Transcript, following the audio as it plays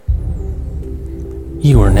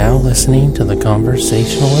You are now listening to the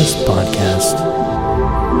Conversationalist Podcast.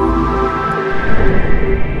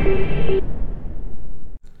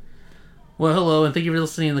 Well, hello, and thank you for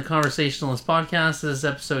listening to the Conversationalist Podcast. This is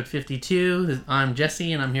episode 52. I'm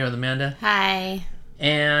Jesse, and I'm here with Amanda. Hi.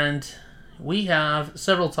 And we have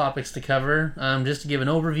several topics to cover. Just to give an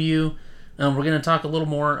overview, we're going to talk a little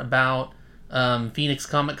more about Phoenix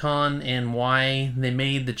Comic Con and why they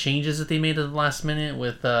made the changes that they made at the last minute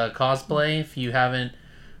with cosplay. If you haven't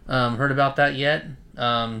heard about that yet,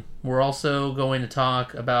 we're also going to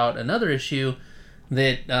talk about another issue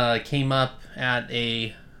that came up at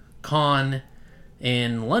a con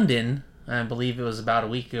in London. I believe it was about a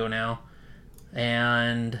week ago now.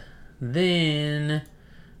 And then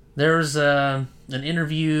there's an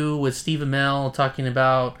interview with Steve Amell talking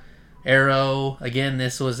about Arrow. Again,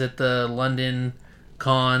 this was at the London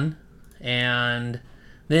con. And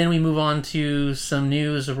then we move on to some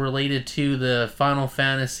news related to the Final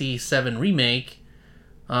Fantasy VII Remake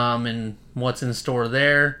and what's in store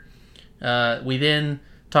there. We then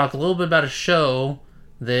talk a little bit about a show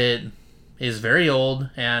that is very old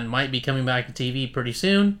and might be coming back to TV pretty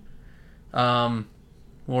soon. We're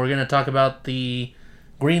going to talk about the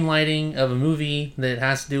green lighting of a movie that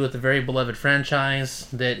has to do with a very beloved franchise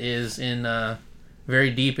that is in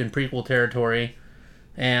very deep in prequel territory.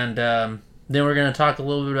 And then we're going to talk a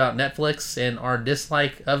little bit about Netflix and our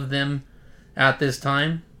dislike of them at this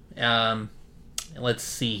time. Let's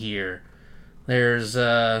see here. There's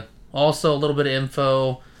also a little bit of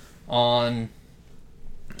info on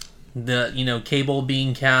the Cable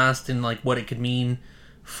being cast and like what it could mean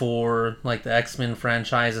for like the X-Men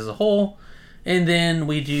franchise as a whole. And then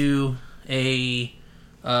we do a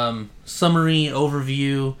summary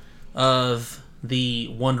overview of the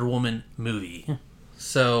Wonder Woman movie.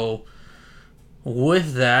 So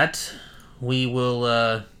with that, we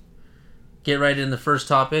will get right in the first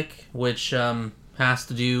topic, which has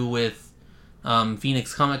to do with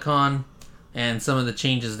Phoenix Comic Con and some of the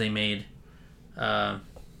changes they made. I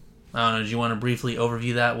don't know, do you want to briefly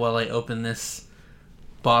overview that while I open this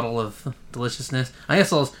bottle of deliciousness? I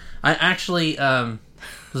guess I actually was a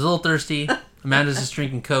little thirsty. Amanda's just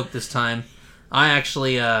drinking Coke this time. I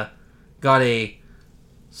actually got a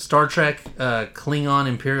Star Trek Klingon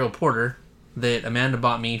Imperial Porter that Amanda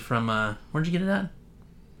bought me from, where'd you get it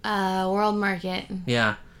at? World Market.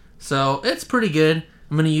 Yeah. So, it's pretty good.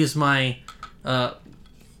 I'm going to use my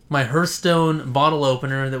my Hearthstone bottle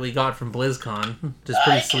opener that we got from BlizzCon. Which is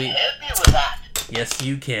pretty sweet. I can help you with that. Yes,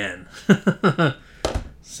 you can.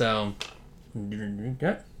 So, you gonna drink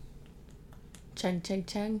that? Chug, chug,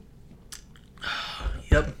 chug.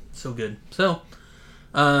 Yep, so good. So,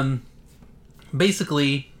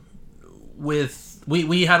 basically,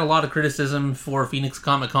 we had a lot of criticism for Phoenix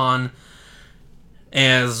Comic Con,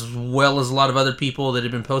 as well as a lot of other people that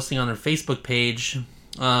had been posting on their Facebook page,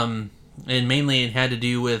 and mainly it had to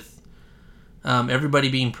do with everybody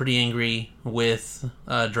being pretty angry with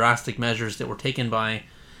drastic measures that were taken by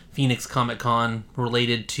Phoenix Comic Con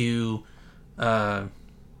related to I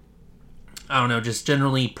don't know, just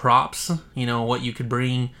generally props, what you could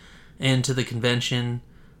bring into the convention,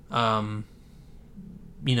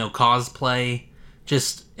 cosplay,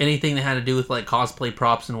 just anything that had to do with like cosplay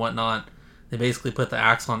props and whatnot. They basically put the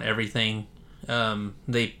axe on everything.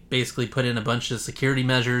 They basically put in a bunch of security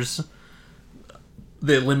measures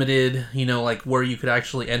that limited, like where you could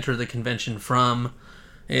actually enter the convention from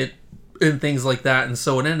it and things like that. And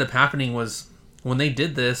so what ended up happening was when they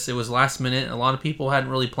did this, it was last minute. A lot of people hadn't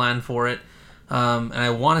really planned for it. And I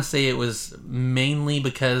want to say it was mainly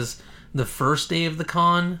because the first day of the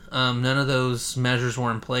con, none of those measures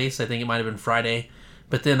were in place. I think it might have been Friday.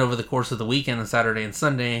 But then over the course of the weekend, on Saturday and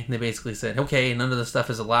Sunday, they basically said, okay, none of this stuff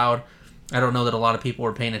is allowed. I don't know that a lot of people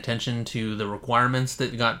were paying attention to the requirements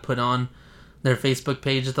that got put on their Facebook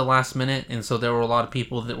page at the last minute. And so there were a lot of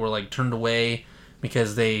people that were like turned away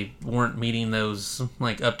because they weren't meeting those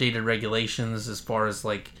like updated regulations as far as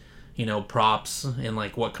like, props and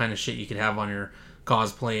like what kind of shit you could have on your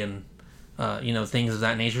cosplay and, things of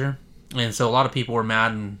that nature. And so a lot of people were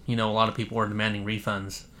mad and, a lot of people were demanding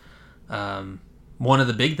refunds. One of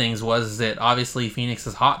the big things was that obviously Phoenix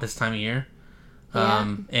is hot this time of year.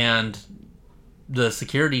 Yeah. And the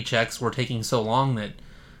security checks were taking so long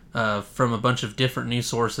that from a bunch of different news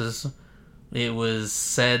sources, it was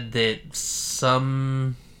said that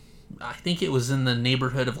I think it was in the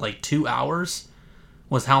neighborhood of like 2 hours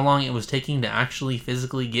was how long it was taking to actually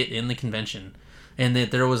physically get in the convention. And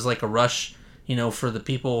that there was like a rush, for the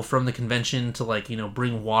people from the convention to like,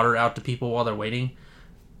 bring water out to people while they're waiting.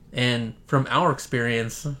 And from our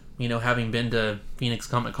experience, having been to Phoenix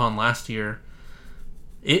Comic Con last year,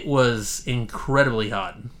 it was incredibly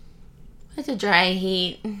hot. It's a dry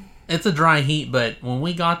heat. It's a dry heat, but when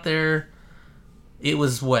we got there, it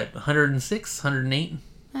was, 106, 108?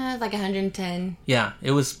 It's like 110. Yeah,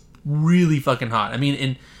 it was really fucking hot. I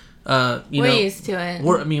mean, we're used to it.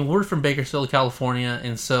 We're from Bakersfield, California,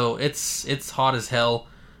 and so it's hot as hell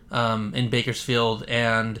in Bakersfield.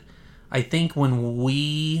 And I think when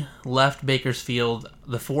we left Bakersfield,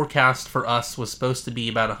 the forecast for us was supposed to be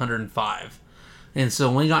about 105. And so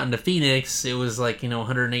when we got into Phoenix, it was like,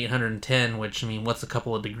 108, 110, which, what's a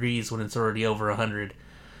couple of degrees when it's already over 100?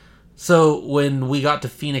 So when we got to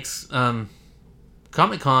Phoenix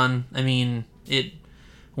Comic-Con, it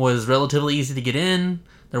was relatively easy to get in.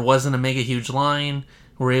 There wasn't a mega huge line.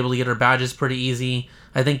 We were able to get our badges pretty easy.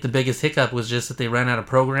 I think the biggest hiccup was just that they ran out of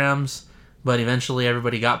programs, but eventually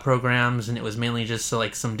everybody got programs, and it was mainly just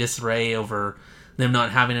some disarray over them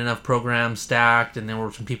not having enough programs stacked, and there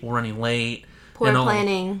were some people running late. Poor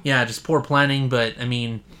planning. Yeah, just poor planning, but,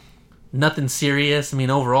 nothing serious.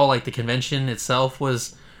 Overall, the convention itself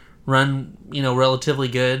was run, relatively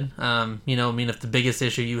good. If the biggest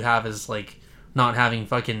issue you have is, not having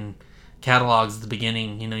fucking catalogs at the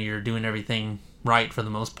beginning, you're doing everything right for the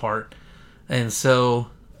most part. And so,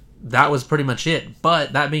 that was pretty much it.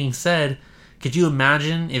 But, that being said, could you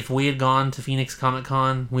imagine if we had gone to Phoenix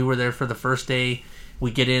Comic-Con, we were there for the first day, we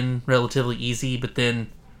get in relatively easy, but then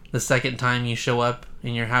the second time you show up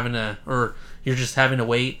and you're just having to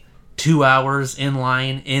wait 2 hours in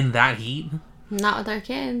line in that heat? Not with our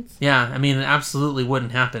kids. Yeah, it absolutely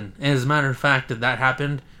wouldn't happen. And as a matter of fact, if that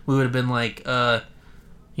happened, we would have been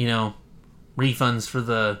refunds for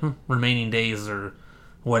the remaining days or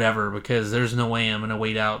whatever, because there's no way I'm going to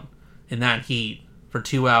wait out in that heat for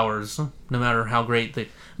 2 hours, no matter how great if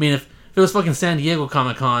it was fucking San Diego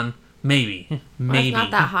Comic-Con, maybe. It's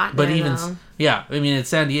not that hot but there, even though. Yeah, it's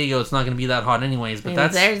San Diego, it's not going to be that hot anyways, but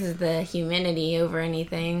there's the humidity over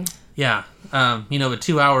anything. Yeah, but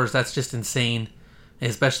 2 hours, that's just insane,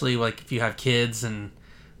 especially if you have kids, and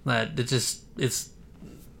that it's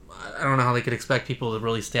I don't know how they could expect people to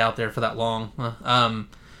really stay out there for that long.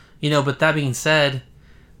 But that being said,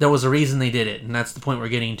 there was a reason they did it, and that's the point we're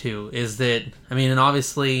getting to, is that, and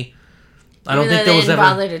obviously, I don't think there was ever... They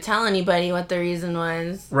didn't bother to tell anybody what the reason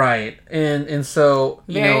was. Right, and so,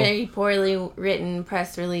 Very poorly written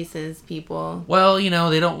press releases, people. Well,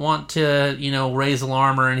 they don't want to, raise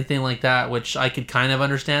alarm or anything like that, which I could kind of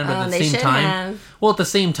understand, but at the same time... Well, at the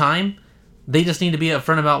same time, they just need to be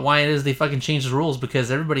upfront about why it is they fucking changed the rules, because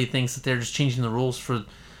everybody thinks that they're just changing the rules for,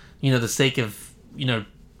 the sake of,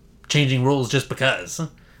 changing rules just because.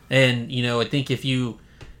 And, I think if you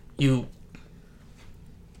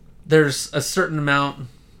there's a certain amount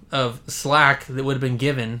of slack that would have been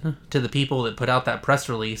given to the people that put out that press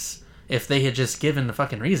release if they had just given the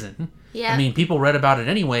fucking reason. Yeah. People read about it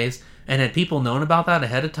anyways, and had people known about that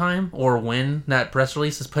ahead of time, or when that press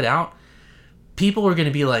release is put out, people are going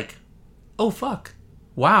to be like, oh fuck,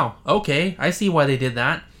 wow, okay, I see why they did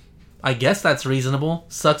that. I guess that's reasonable.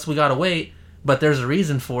 Sucks we gotta wait, but there's a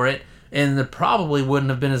reason for it, and there probably wouldn't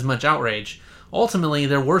have been as much outrage. Ultimately,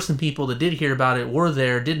 there were some people that did hear about it, were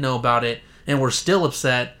there, did know about it, and were still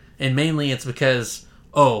upset, and mainly it's because,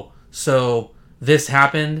 oh, so this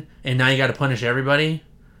happened, and now you gotta punish everybody?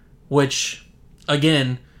 Which,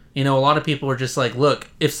 again, a lot of people are just like, look,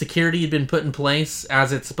 if security had been put in place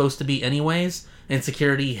as it's supposed to be anyways, and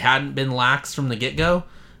security hadn't been lax from the get-go,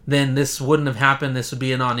 then this wouldn't have happened, this would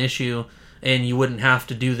be a non-issue, and you wouldn't have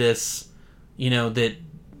to do this, that,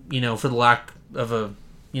 for the lack of a,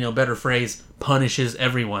 better phrase, punishes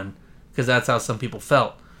everyone, because that's how some people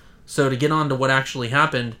felt. So to get on to what actually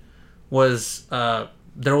happened was,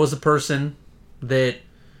 there was a person that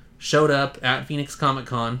showed up at Phoenix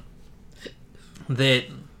Comic-Con that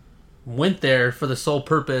went there for the sole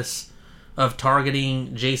purpose of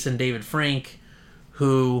targeting Jason David Frank,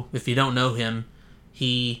 who, if you don't know him,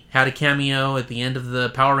 he had a cameo at the end of the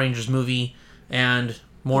Power Rangers movie, and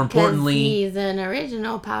more importantly... he's an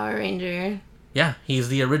original Power Ranger. Yeah, he's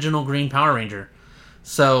the original Green Power Ranger.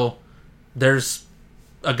 So, there's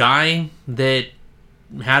a guy that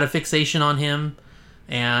had a fixation on him,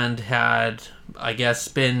 and had, I guess,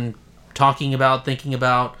 been thinking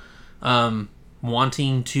about,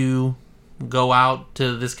 wanting to go out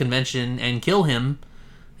to this convention and kill him,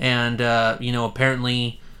 and,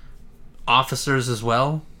 apparently officers as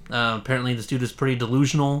well. Apparently this dude is pretty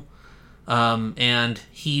delusional, and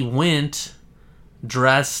he went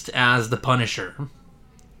dressed as the Punisher,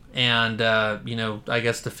 and, I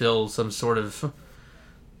guess to fill some sort of,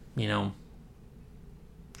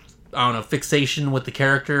 fixation with the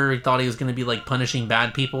character. He thought he was going to be, punishing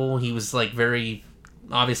bad people. He was, very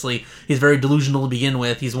obviously he's very delusional to begin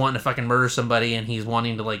with. He's wanting to fucking murder somebody, and he's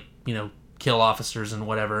wanting to, like, you know, kill officers and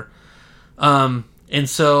whatever. And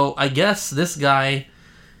so I guess this guy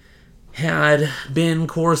had been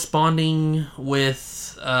corresponding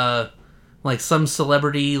with like some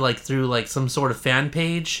celebrity, like through like some sort of fan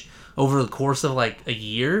page over the course of like a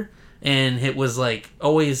year, and it was like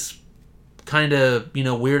always kind of, you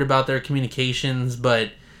know, weird about their communications, but,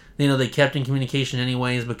 you know, they kept in communication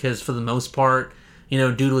anyways, because for the most part, you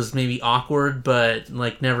know, dude was maybe awkward, but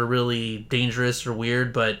like never really dangerous or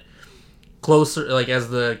weird. But closer, like as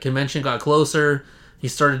the convention got closer, he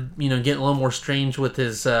started, you know, getting a little more strange with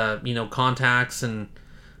his, you know, contacts, and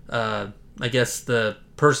I guess the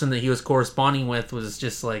person that he was corresponding with was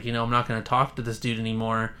just like, you know, I'm not going to talk to this dude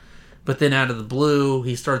anymore. But then out of the blue,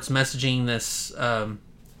 he starts messaging this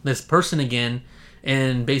this person again,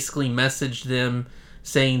 and basically messaged them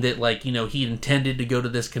saying that, like, you know, he intended to go to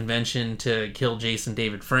this convention to kill Jason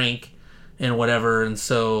David Frank and whatever. And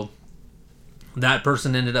so that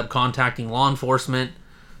person ended up contacting law enforcement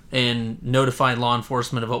and notified law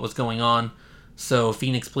enforcement of what was going on. So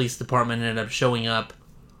Phoenix Police Department ended up showing up,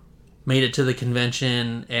 made it to the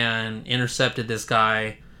convention, and intercepted this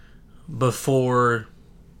guy before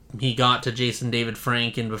he got to Jason David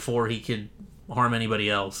Frank and before he could harm anybody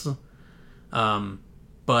else.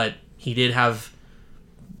 But he did have,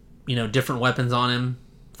 you know, different weapons on him,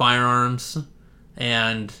 firearms,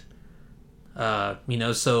 and you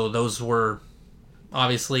know, so those were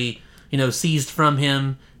obviously, you know, seized from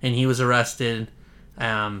him, and he was arrested,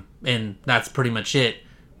 and that's pretty much it.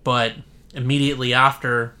 But immediately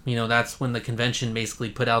after, you know, that's when the convention basically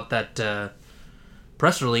put out that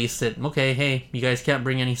press release that, okay, hey, you guys can't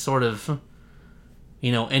bring any sort of,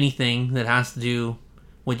 you know, anything that has to do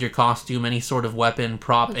with your costume, any sort of weapon,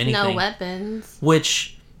 prop, with anything. No weapons.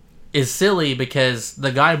 Which is silly, because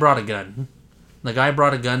the guy brought a gun. The guy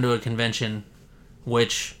brought a gun to a convention,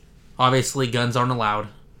 which obviously guns aren't allowed.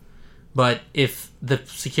 But if the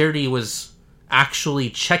security was actually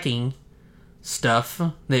checking stuff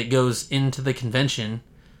that goes into the convention,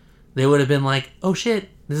 they would have been like, oh shit,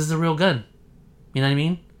 this is a real gun. You know what I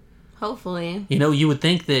mean? Hopefully. You know, you would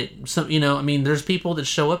think that some, you know, I mean, there's people that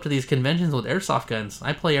show up to these conventions with airsoft guns.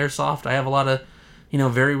 I play airsoft. I have a lot of, you know,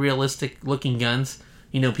 very realistic looking guns.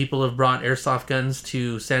 You know, people have brought airsoft guns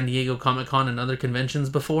to San Diego Comic-Con and other conventions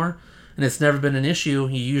before, and it's never been an issue.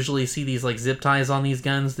 You usually see these like zip ties on these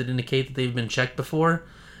guns that indicate that they've been checked before.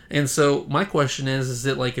 And so my question is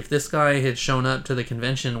that, like, if this guy had shown up to the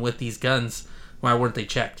convention with these guns, why weren't they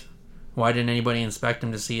checked? Why didn't anybody inspect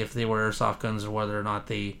them to see if they were airsoft guns or whether or not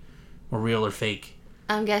they were real or fake?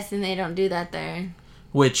 I'm guessing they don't do that there.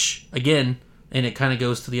 Which, again, and it kind of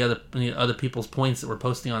goes to the other people's points that we're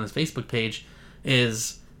posting on his Facebook page,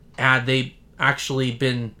 is had they actually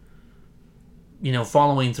been, you know,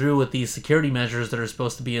 following through with these security measures that are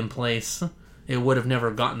supposed to be in place, it would have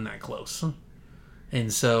never gotten that close.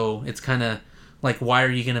 And so it's kind of like, why are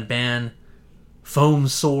you going to ban foam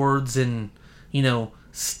swords and, you know,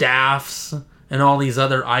 staffs and all these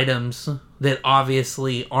other items that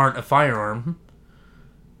obviously aren't a firearm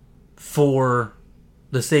for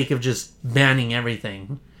the sake of just banning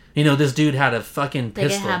everything? You know, this dude had a fucking pistol.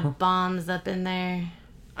 They could have bombs up in there.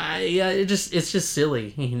 Yeah, it's just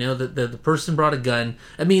silly. You know, the person brought a gun.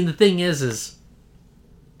 I mean, the thing is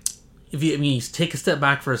if you take a step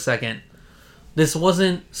back for a second, this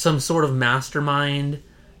wasn't some sort of mastermind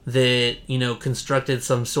that, you know, constructed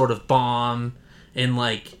some sort of bomb and,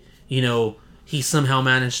 like, you know, he somehow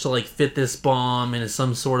managed to, like, fit this bomb into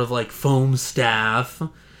some sort of, like, foam staff,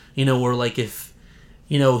 you know, or, like, if,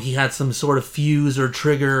 you know, he had some sort of fuse or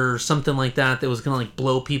trigger or something like that was gonna, like,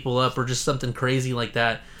 blow people up, or just something crazy like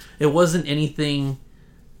that. It wasn't anything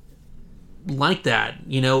like that,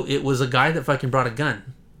 you know. It was a guy that fucking brought a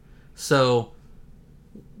gun. So,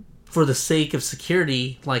 for the sake of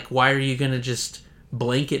security, like, why are you gonna just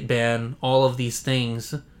blanket ban all of these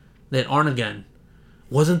things that aren't a gun?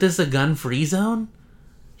 Wasn't this a gun-free zone?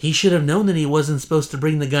 He should have known that he wasn't supposed to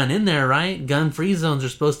bring the gun in there, right? Gun-free zones are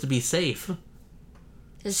supposed to be safe.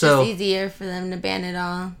 It's just easier for them to ban it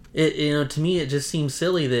all. You know, to me, it just seems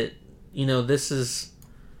silly that, you know, this is,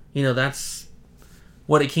 you know, that's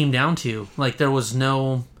what it came down to. Like, there was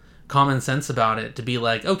no common sense about it to be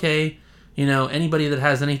like, okay, you know, anybody that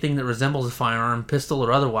has anything that resembles a firearm, pistol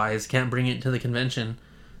or otherwise, can't bring it to the convention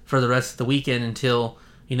for the rest of the weekend until,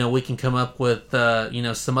 you know, we can come up with, you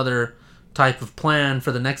know, some other type of plan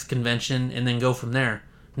for the next convention and then go from there.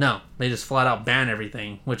 No, they just flat out ban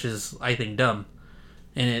everything, which is, I think, dumb.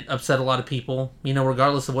 And it upset a lot of people, you know,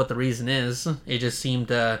 regardless of what the reason is. It just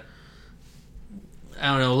seemed, I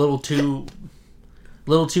don't know, a little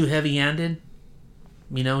too heavy-handed.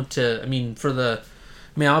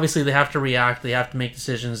 obviously they have to react. They have to make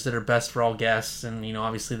decisions that are best for all guests, and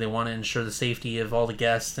obviously they want to ensure the safety of all the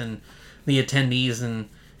guests and the attendees and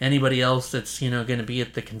anybody else that's going to be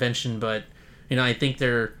at the convention. But I think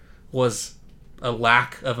there was a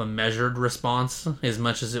lack of a measured response as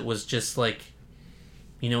much as it was just like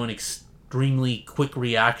an extremely quick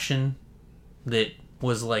reaction that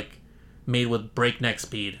was like made with breakneck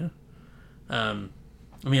speed.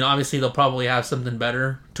 Obviously they'll probably have something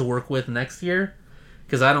better to work with next year,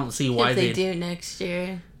 because I don't see why they do next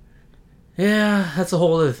year. Yeah, that's a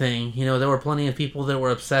whole other thing. There were plenty of people that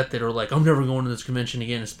were upset that were like, I'm never going to this convention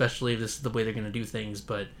again, especially if this is the way they're going to do things.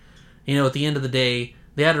 But, at the end of the day,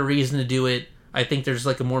 they had a reason to do it. I think there's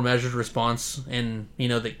like a more measured response and,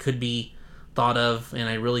 that could be thought of. And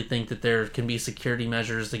I really think that there can be security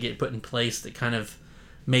measures that get put in place that kind of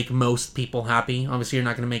make most people happy. Obviously, you're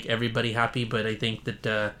not going to make everybody happy, but I think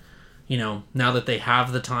that, now that they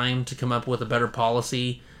have the time to come up with a better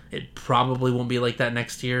policy, it probably won't be like that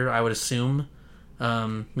next year, I would assume.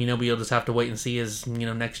 But you'll just have to wait and see as,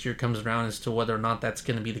 next year comes around as to whether or not that's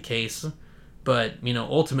going to be the case. But,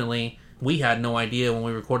 ultimately, we had no idea when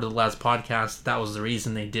we recorded the last podcast that was the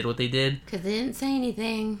reason they did what they did. Because they didn't say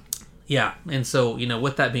anything. Yeah, and so,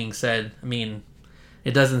 with that being said,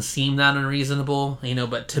 it doesn't seem that unreasonable,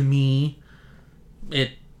 but to me,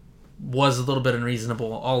 it was a little bit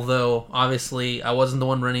unreasonable. Although, obviously, I wasn't the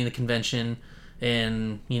one running the convention,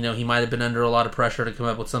 and, he might have been under a lot of pressure to come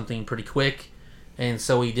up with something pretty quick, and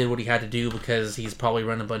so he did what he had to do because he's probably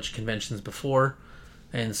run a bunch of conventions before,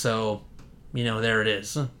 and so, there it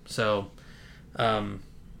is. So, I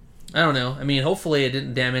don't know. Hopefully it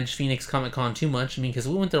didn't damage Phoenix Comic Con too much, because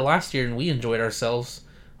we went there last year and we enjoyed ourselves.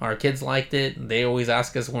 Our kids liked it. They always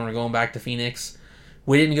ask us when we're going back to Phoenix.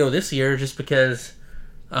 We didn't go this year just because...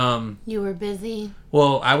 you were busy?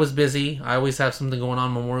 Well, I was busy. I always have something going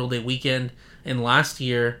on Memorial Day weekend. And last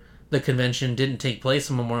year, the convention didn't take place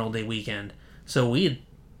on Memorial Day weekend. So we had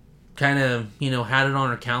kind of, had it on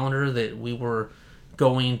our calendar that we were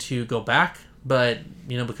going to go back. But,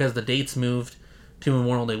 because the dates moved to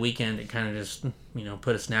Memorial Day weekend, it kind of just,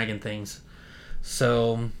 put a snag in things.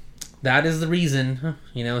 So... that is the reason,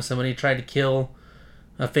 somebody tried to kill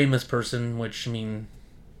a famous person, which,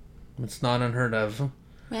 it's not unheard of.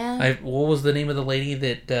 Yeah. What was the name of the lady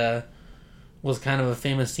that was kind of a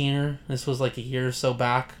famous singer? This was like a year or so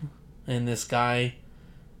back, and this guy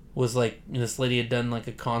was like, this lady had done like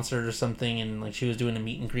a concert or something, and like she was doing a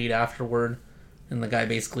meet and greet afterward, and the guy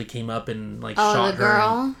basically came up and like shot the her.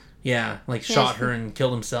 girl? Shot her and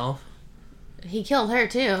killed himself. He killed her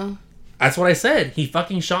too. That's what I said. He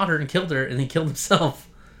fucking shot her and killed her, and he killed himself.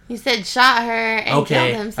 You said shot her and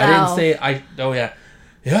killed himself. I didn't say... Oh, yeah.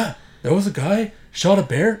 Yeah, there was a guy, shot a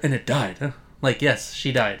bear, and it died. Huh? Yes,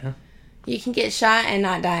 she died. Huh? You can get shot and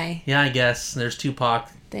not die. Yeah, I guess. There's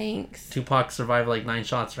Tupac. Thanks. Tupac survived 9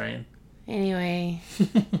 shots, right? Anyway.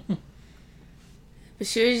 But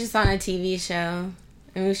she was just on a TV show.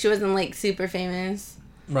 She wasn't, super famous.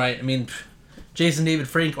 Right. Jason David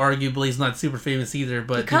Frank arguably is not super famous either,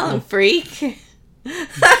 but... You call him Freak? Did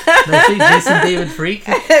I say Jason David Freak?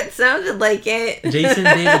 It sounded like it. Jason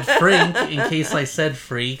David Frank, in case I said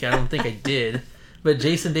freak. I don't think I did. But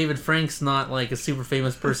Jason David Frank's not, a super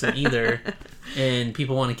famous person either, and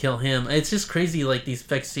people want to kill him. It's just crazy, these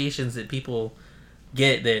vexations that people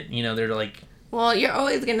get that, they're like... Well, you're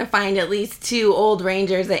always going to find at least 2 old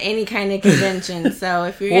rangers at any kind of convention, so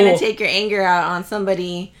if you're going to take your anger out on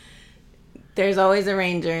somebody... There's always a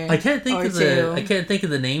ranger. I can't think of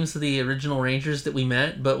the names of the original rangers that we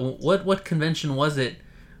met, but what convention was it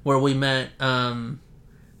where we met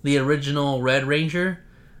the original Red Ranger?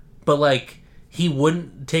 But he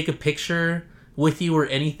wouldn't take a picture with you or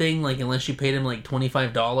anything, unless you paid him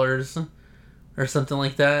 $25 or something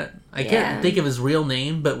like that. I can't think of his real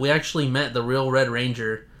name, but we actually met the real Red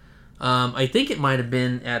Ranger. I think it might have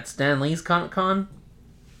been at Stan Lee's Comic Con.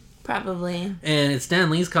 Probably. And at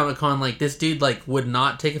Stan Lee's Comic Con, this dude, would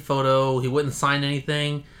not take a photo. He wouldn't sign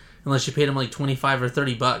anything unless you paid him, $25 or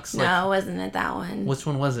 $30. No, it wasn't at that one. Which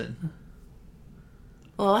one was it?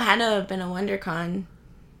 Well, it had to have been a WonderCon.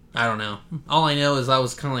 I don't know. All I know is I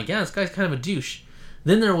was kind of this guy's kind of a douche.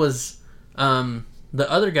 Then there was the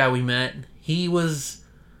other guy we met. He was,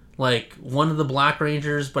 one of the Black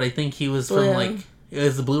Rangers, but I think he was Blue. from, it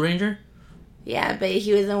was the Blue Ranger? Yeah, but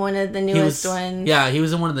he was in one of the newest ones. Yeah, he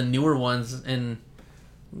was in one of the newer ones, and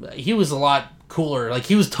he was a lot cooler.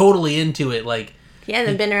 He was totally into it. He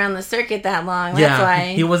hasn't been around the circuit that long. That's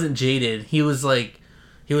why he wasn't jaded. He was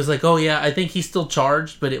oh yeah, I think he's still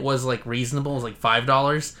charged, but it was reasonable. It was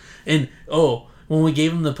 $5. And when we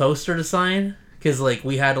gave him the poster to sign, because like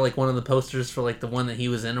we had like one of the posters for like the one that he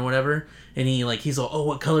was in or whatever, and he's all, oh,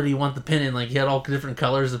 what color do you want the pin in? Like he had all different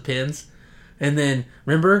colors of pins, and then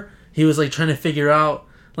remember he was like trying to figure out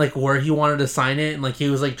like where he wanted to sign it, and like he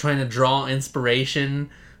was like trying to draw inspiration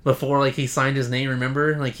before like he signed his name.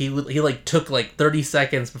 Remember, like he like took like 30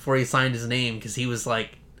 seconds before he signed his name because he was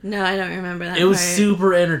like, no, I don't remember that. It was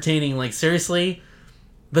super entertaining. Like seriously,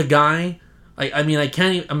 the guy. I mean, I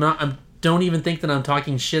can't. I don't even think that I'm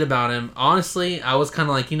talking shit about him. Honestly, I was kind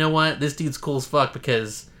of like, you know what, this dude's cool as fuck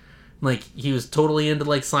because, like, he was totally into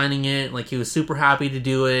like signing it. Like he was super happy to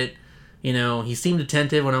do it. You know, he seemed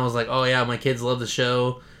attentive when I was like, oh yeah, my kids love the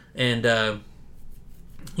show, and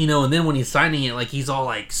you know, and then when he's signing it, like he's all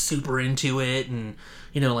like super into it and.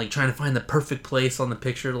 You know, like trying to find the perfect place on the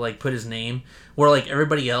picture to like put his name. Where like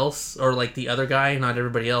everybody else, or like the other guy, not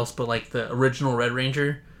everybody else, but like the original Red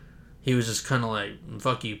Ranger, he was just kind of like,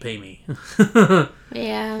 fuck you, pay me.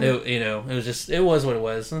 Yeah. It was what it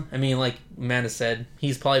was. I mean, like Amanda said,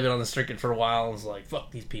 he's probably been on the circuit for a while and was like,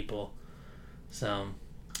 fuck these people. So,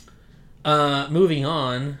 moving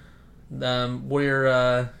on,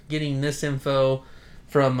 we're getting this info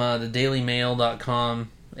from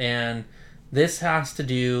thedailymail.com, and this has to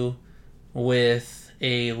do with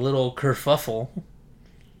a little kerfuffle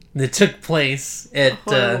that took place at...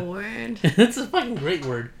 word. It's a fucking great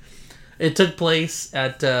word. It took place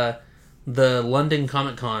at the London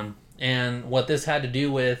Comic Con, and what this had to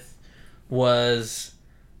do with was,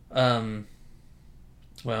 a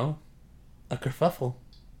kerfuffle.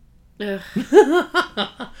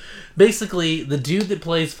 Basically, the dude that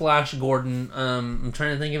plays Flash Gordon, I'm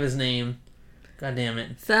trying to think of his name. God damn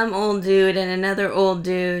it. Some old dude and another old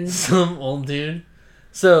dude. Some old dude.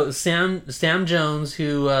 So, Sam Jones,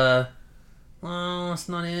 who, that's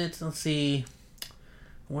not it. Let's see.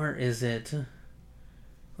 Where is it?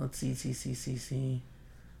 Let's see.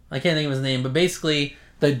 I can't think of his name, but basically,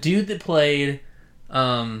 the dude that played,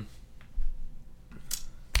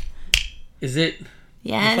 is it?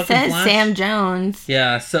 Yeah, it says Flash? Sam Jones.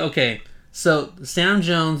 Yeah, so, okay. So, Sam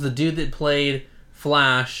Jones, the dude that played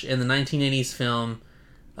Flash in the 1980s film,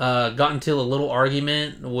 got into a little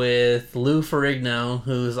argument with Lou Ferrigno,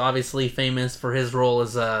 who's obviously famous for his role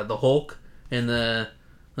as the Hulk in the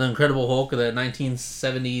Incredible Hulk of the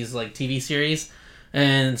 1970s like TV series.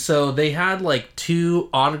 And so they had like 2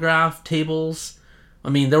 autograph tables. I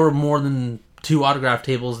mean, there were more than 2 autograph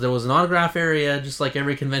tables. There was an autograph area, just like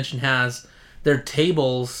every convention has. Their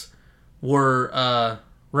tables were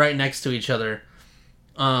right next to each other.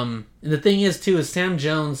 And the thing is, too, is Sam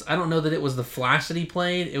Jones, I don't know that it was the Flash that he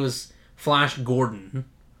played. It was Flash Gordon.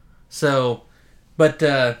 So, but,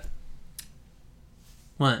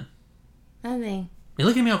 what? Nothing. You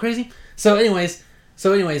looking at me all crazy? So anyways,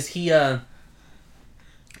 he,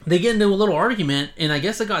 they get into a little argument, and I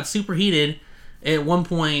guess it got super heated. At one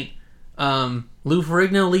point, Lou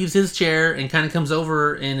Ferrigno leaves his chair and kind of comes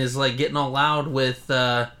over and is, like, getting all loud with,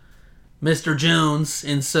 Mr. Jones,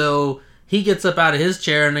 and so he gets up out of his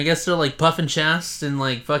chair, and I guess they're like puffing chests and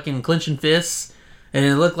like fucking clenching fists, and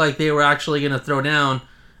it looked like they were actually going to throw down.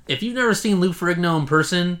 If you've never seen Lou Ferrigno in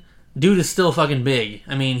person, dude is still fucking big.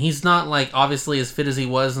 I mean, he's not like obviously as fit as he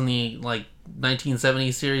was in the like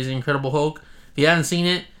 1970s series Incredible Hulk. If you haven't seen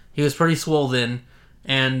it, he was pretty swole then,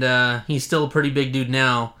 and he's still a pretty big dude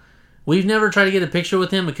now. We've never tried to get a picture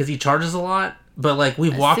with him because he charges a lot. But, like,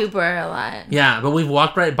 we've walked... Super a lot. Yeah, but we've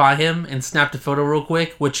walked right by him and snapped a photo real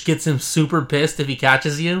quick, which gets him super pissed if he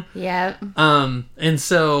catches you. Yep. And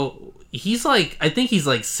so, he's, like... I think he's,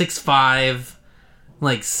 like, 6'5",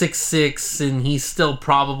 like, 6'6", and he's still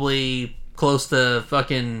probably close to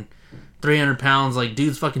fucking 300 pounds. Like,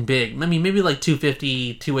 dude's fucking big. I mean, maybe, like,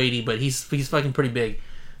 250, 280, but he's fucking pretty big.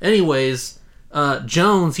 Anyways,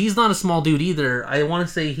 Jones, he's not a small dude either. I want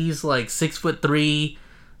to say he's, like, 6'3",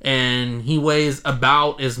 and he weighs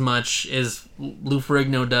about as much as Lou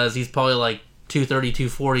Ferrigno does. He's probably like 230,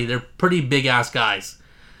 240. They're pretty big-ass guys.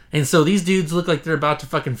 And so these dudes look like they're about to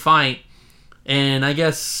fucking fight. And I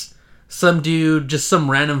guess some dude, just some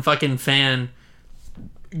random fucking fan,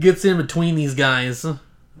 gets in between these guys,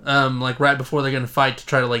 like right before they're going to fight to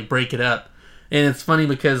try to like break it up. And it's funny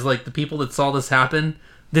because like the people that saw this happen,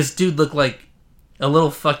 this dude looked like a little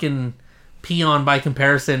fucking peon by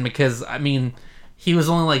comparison because, I mean... He was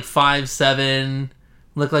only like 5'7",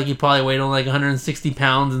 looked like he probably weighed only like 160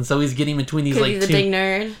 pounds, and so he's getting between these like he's a big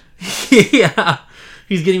nerd. Yeah,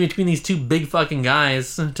 he's getting between these 2 big fucking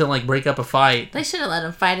guys to like break up a fight. They should have let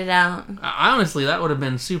him fight it out. Honestly, that would have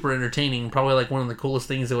been super entertaining. Probably like one of the coolest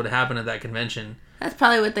things that would have happened at that convention. That's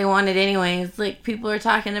probably what they wanted anyways. Like, people are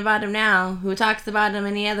talking about him now. Who talks about him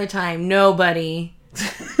any other time? Nobody.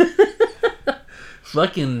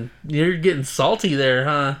 Fucking, you're getting salty there,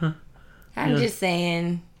 huh? I'm just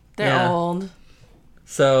saying. They're old.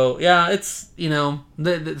 So, yeah, it's,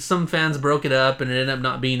 some fans broke it up and it ended up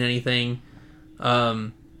not being anything.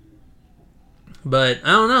 But,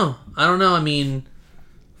 I don't know. I mean,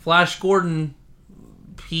 Flash Gordon,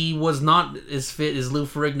 he was not as fit as Lou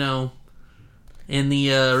Ferrigno in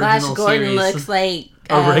the original Flash Gordon series. looks like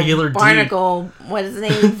a regular Barnacle. Dude. What is his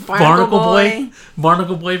name? Barnacle Boy?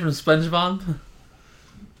 Barnacle Boy from SpongeBob?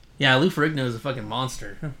 Yeah, Lou Ferrigno is a fucking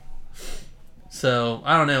monster. So,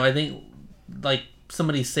 I don't know. I think, like,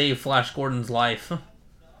 somebody saved Flash Gordon's life.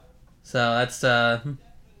 So, that's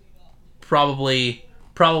probably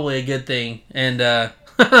a good thing. And,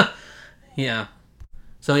 yeah.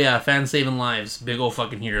 So, yeah, fans saving lives. Big old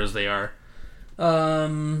fucking heroes they are.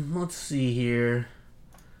 Let's see here.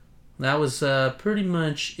 That was pretty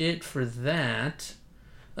much it for that.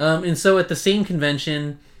 And so at the same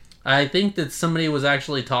convention, I think that somebody was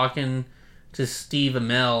actually talking to Steve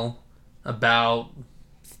Amell about...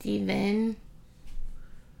 Steven.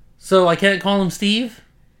 So I can't call him Steve?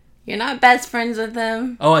 You're not best friends with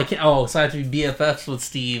him. Oh, I can't. Oh, so I have to be BFFs with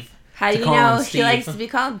Steve. How do you know he likes to be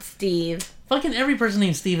called Steve? Fucking every person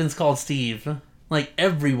named Steven's called Steve. Like,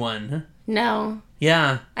 everyone. No.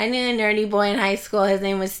 Yeah. I knew a nerdy boy in high school. His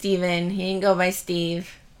name was Steven. He didn't go by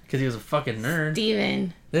Steve. Because he was a fucking nerd.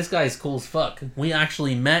 Steven. This guy's cool as fuck. We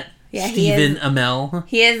actually met Steven Amell.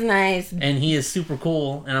 He is nice. And he is super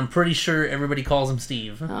cool. And I'm pretty sure everybody calls him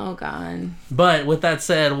Steve. Oh, God. But with that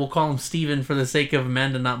said, we'll call him Steven for the sake of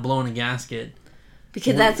Amanda not blowing a gasket.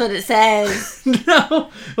 Because that's what it says.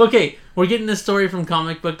 No. Okay, we're getting this story from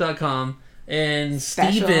comicbook.com. And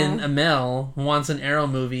Stephen Amell wants an Arrow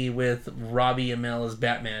movie with Robbie Amell as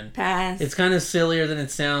Batman. Pass. It's kind of sillier than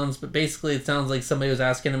it sounds, but basically it sounds like somebody was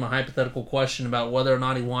asking him a hypothetical question about whether or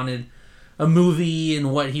not he wanted a movie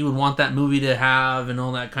and what he would want that movie to have and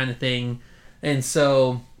all that kind of thing. And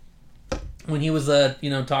so when he was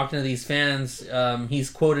talking to these fans, he's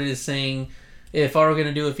quoted as saying, if I were going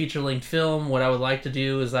to do a feature-length film, what I would like to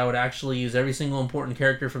do is I would actually use every single important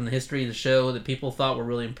character from the history of the show that people thought were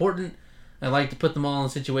really important. I'd like to put them all in a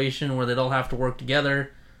situation where they'd all have to work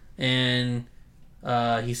together. And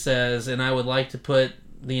he says, and I would like to put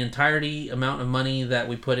the entirety amount of money that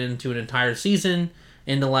we put into an entire season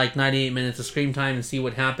into like 98 minutes of screen time and see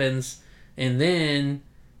what happens. And then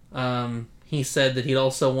he said that he'd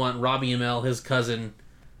also want Robbie Amell, his cousin,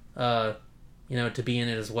 to be in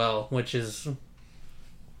it as well, which is,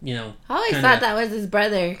 I always thought that was his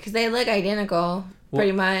brother because they look identical.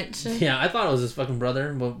 Pretty much. Yeah, I thought it was his fucking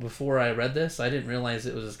brother, but before I read this, I didn't realize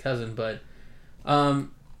it was his cousin. But, I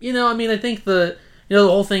think the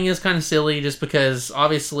whole thing is kind of silly just because,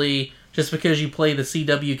 obviously, just because you play the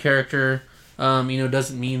CW character,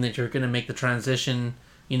 doesn't mean that you're going to make the transition,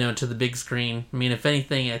 to the big screen. I mean, if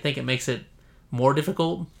anything, I think it makes it more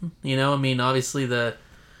difficult. Obviously the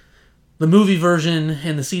movie version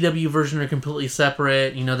and the CW version are completely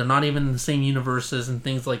separate. They're not even in the same universes and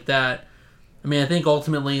things like that. I mean, I think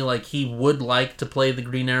ultimately, like, he would like to play the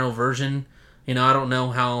Green Arrow version. I don't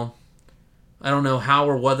know how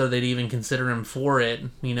or whether they'd even consider him for it,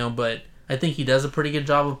 but I think he does a pretty good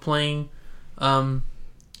job of playing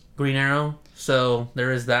Green Arrow, so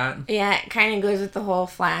there is that. Yeah, it kind of goes with the whole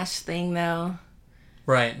Flash thing, though.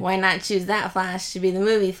 Right. Why not choose that Flash to be the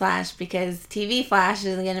movie Flash? Because TV Flash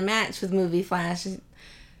isn't going to match with movie Flash.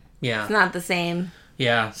 Yeah. It's not the same.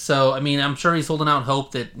 Yeah, so, I'm sure he's holding out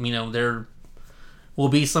hope that, there will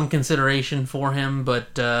be some consideration for him,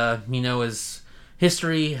 but as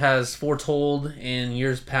history has foretold in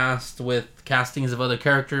years past with castings of other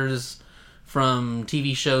characters from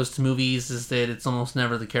TV shows to movies, is that it's almost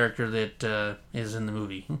never the character that is in the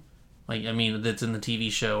movie, that's in the TV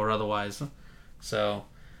show or otherwise. So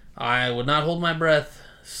I would not hold my breath,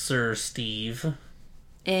 Sir Steve.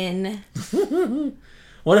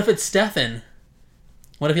 What if it's Stefan?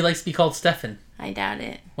 What if he likes to be called Stefan? I doubt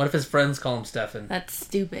it. What if his friends call him Stefan? That's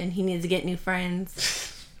stupid. He needs to get new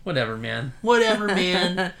friends. Whatever, man.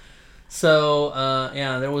 So,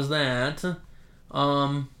 there was that.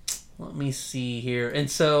 Let me see here. And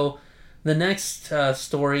so, the next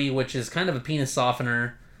story, which is kind of a penis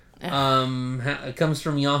softener, comes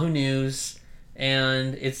from Yahoo News.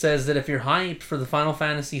 And it says that if you're hyped for the Final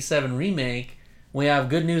Fantasy VII Remake, we have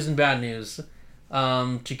good news and bad news.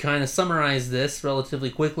 To kind of summarize this relatively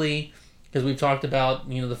quickly, because we've talked about,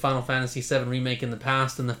 the Final Fantasy VII Remake in the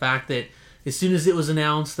past, and the fact that as soon as it was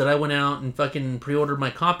announced that I went out and fucking pre-ordered my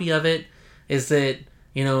copy of it, is that,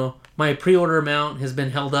 my pre-order amount has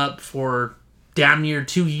been held up for damn near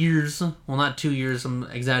 2 years. Well, not 2 years, I'm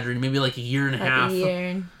exaggerating, maybe like a year and a half. A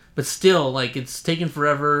year. But still, it's taken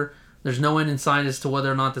forever There's no end in sight as to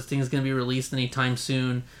whether or not this thing is going to be released anytime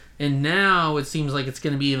soon. And now it seems like it's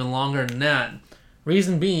going to be even longer than that.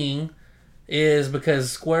 Reason being is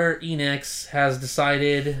because Square Enix has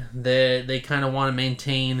decided that they kind of want to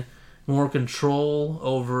maintain more control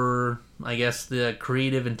over, I guess, the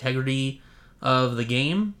creative integrity of the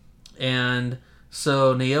game. And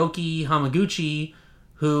so Naoki Hamaguchi,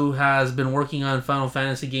 who has been working on Final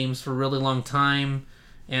Fantasy games for a really long time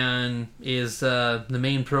and is the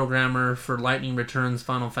main programmer for Lightning Returns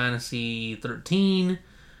Final Fantasy 13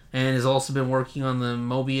 and has also been working on the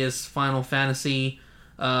Mobius Final Fantasy,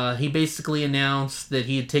 he basically announced that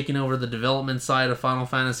he had taken over the development side of Final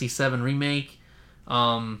Fantasy VII Remake.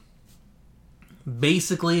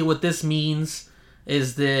 Basically what this means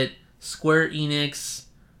is that Square Enix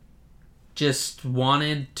just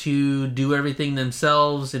wanted to do everything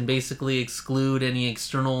themselves and basically exclude any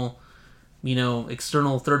external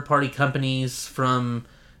third-party companies from,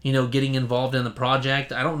 getting involved in the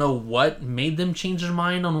project. I don't know what made them change their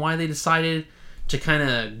mind on why they decided to kind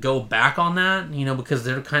of go back on that, because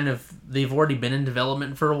they've already been in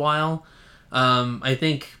development for a while. I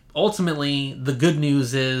think ultimately the good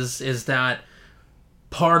news is that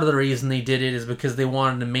part of the reason they did it is because they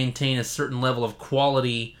wanted to maintain a certain level of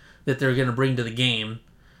quality that they're going to bring to the game.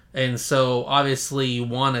 And so, obviously, you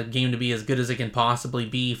want a game to be as good as it can possibly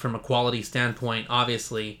be from a quality standpoint,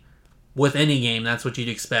 obviously. With any game, that's what you'd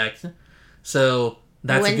expect. So,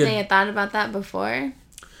 that's Wouldn't they have thought about that before?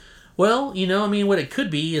 Well, what it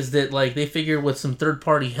could be is that, they figured with some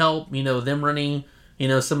third-party help, them running,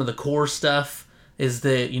 some of the core stuff, is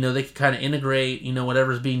that, they could kind of integrate,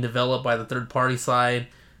 whatever's being developed by the third-party side,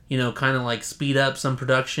 kind of, speed up some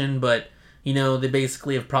production, but they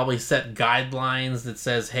basically have probably set guidelines that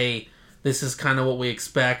says, hey, this is kind of what we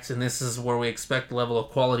expect, and this is where we expect the level of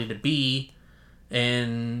quality to be.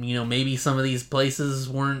 And, maybe some of these places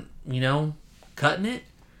weren't, cutting it.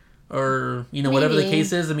 Or, whatever the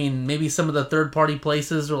case is. I mean, maybe some of the third-party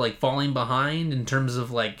places are, falling behind in terms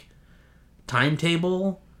of,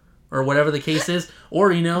 timetable. Or whatever the case is.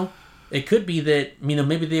 Or, it could be that,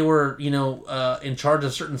 maybe they were, in charge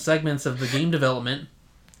of certain segments of the game development.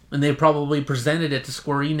 And they probably presented it to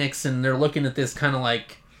Square Enix, and they're looking at this kind of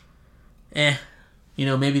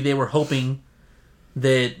maybe they were hoping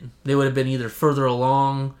that they would have been either further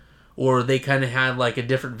along, or they kind of had, a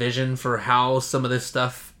different vision for how some of this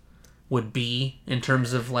stuff would be in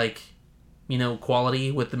terms of,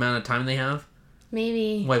 quality with the amount of time they have.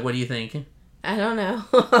 Maybe. What do you think? I don't know.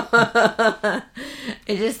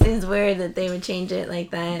 It just seems weird that they would change it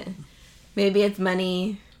like that. Maybe it's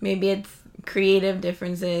money. Maybe it's creative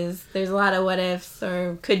differences. There's a lot of what ifs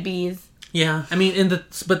or could be's. Yeah, I mean,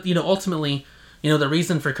 but ultimately, the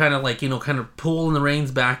reason for kind of pulling the reins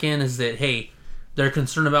back in is that, hey, they're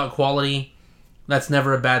concerned about quality. That's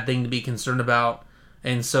never a bad thing to be concerned about.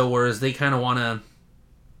 And so, whereas they kind of want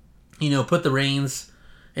to, put the reins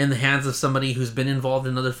in the hands of somebody who's been involved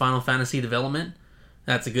in other Final Fantasy development,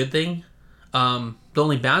 that's a good thing. The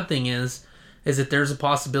only bad thing is that there's a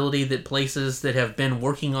possibility that places that have been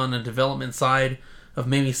working on the development side of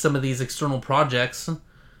maybe some of these external projects,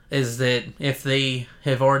 is that if they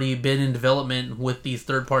have already been in development with these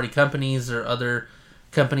third-party companies or other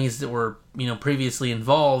companies that were, previously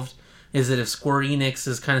involved, is that if Square Enix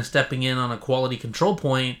is kind of stepping in on a quality control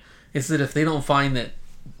point, is that if they don't find that,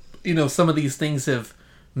 some of these things have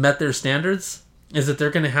met their standards, is that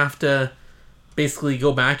they're going to have to basically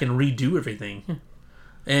go back and redo everything.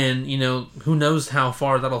 And, who knows how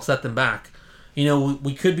far that'll set them back.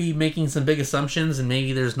 We could be making some big assumptions, and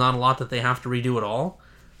maybe there's not a lot that they have to redo at all.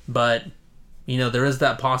 But, there is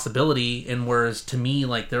that possibility, and whereas to me,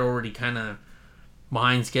 they're already kind of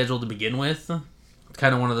behind schedule to begin with. It's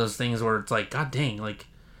kind of one of those things where it's God dang,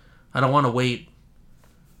 I don't want to wait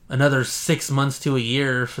another 6 months to a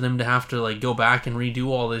year for them to have to, go back and redo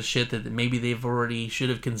all this shit that maybe they've already should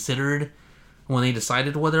have considered when they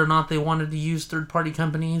decided whether or not they wanted to use third-party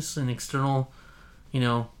companies and external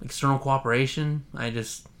cooperation.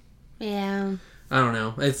 Yeah. I don't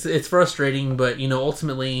know. It's frustrating, but,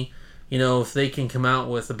 ultimately, if they can come out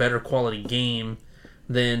with a better quality game,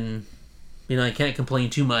 then, I can't complain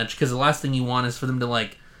too much, because the last thing you want is for them to,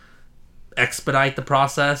 expedite the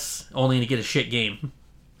process only to get a shit game.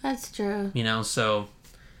 That's true. So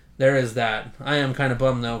there is that. I am kind of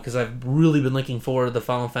bummed, though, because I've really been looking forward to the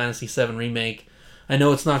Final Fantasy VII Remake. I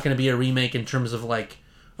know it's not going to be a remake in terms of, it's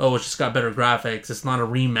just got better graphics. It's not a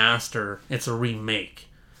remaster. It's a remake.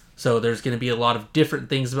 So there's going to be a lot of different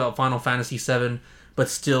things about Final Fantasy VII, but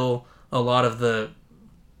still a lot of the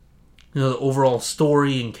the overall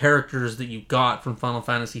story and characters that you got from Final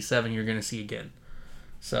Fantasy VII you're going to see again.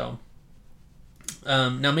 So,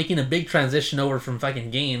 Now, making a big transition over from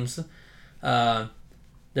fucking games,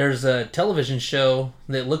 there's a television show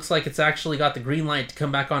that looks like it's actually got the green light to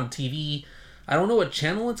come back on TV. I don't know what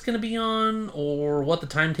channel it's going to be on or what the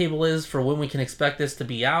timetable is for when we can expect this to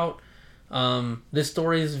be out. This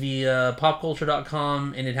story is via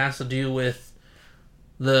popculture.com, and it has to do with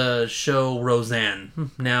the show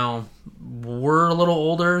Roseanne. Now, we're a little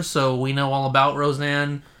older, so we know all about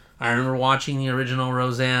Roseanne. I remember watching the original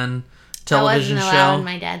Roseanne television show. I wasn't allowed.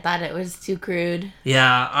 My dad thought it was too crude.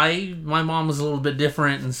 Yeah, my mom was a little bit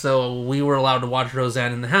different, and so we were allowed to watch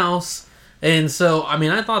Roseanne in the house. And so, I mean,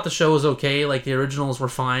 I thought the show was okay. Like, the originals were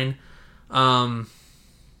fine. But,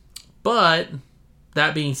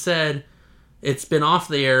 that being said, it's been off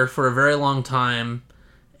the air for a very long time,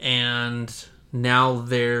 and now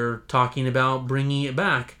they're talking about bringing it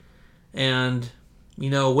back. And, you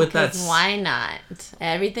know, with that... Why not?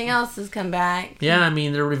 Everything else has come back. Yeah, I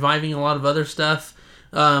mean, they're reviving a lot of other stuff.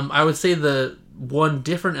 I would say the one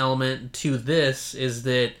different element to this is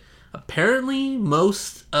that apparently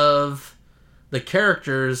most of the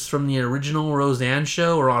characters from the original Roseanne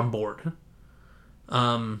show are on board.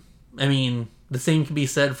 I mean, the same can be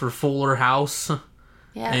said for Fuller House.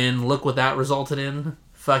 Yeah. And look what that resulted in.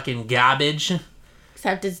 Fucking garbage.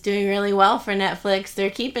 Except it's doing really well for Netflix. They're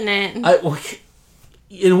keeping it.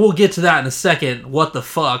 And we'll get to that in a second. What the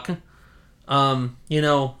fuck? You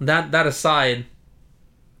know, that aside,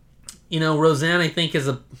 you know, Roseanne, I think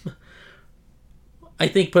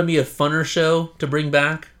put me a funner show to bring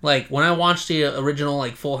back. Like, when I watched the original,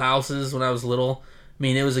 like, Full Houses when I was little, I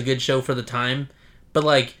mean, it was a good show for the time. But,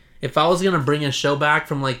 like, if I was going to bring a show back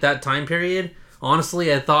from, like, that time period,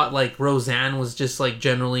 honestly, I thought, like, Roseanne was just, like,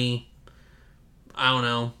 generally, I don't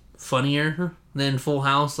know, funnier than Full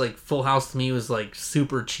House. Like, Full House to me was, like,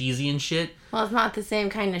 super cheesy and shit. Well, it's not the same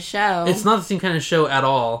kind of show. It's not the same kind of show at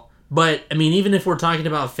all. But, I mean, even if we're talking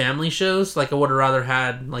about family shows, like, I would have rather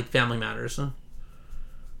had, like, Family Matters.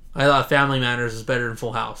 I thought Family Matters is better than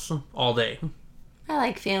Full House all day. I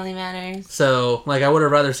like Family Matters. So, like, I would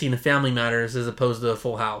have rather seen a Family Matters as opposed to a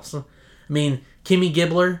Full House. I mean, Kimmy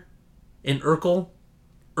Gibbler and Urkel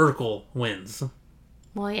wins.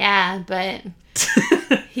 Well, yeah, but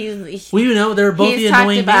he's well, you know, they're both the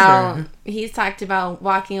annoying neighbor. He's talked about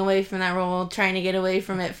walking away from that role, trying to get away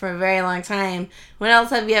from it for a very long time. What else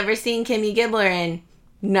have you ever seen Kimmy Gibbler in?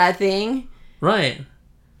 Nothing. Right.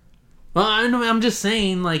 Well, I'm just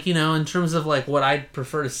saying, like, you know, in terms of, like, what I'd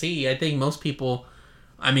prefer to see, I think most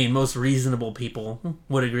reasonable people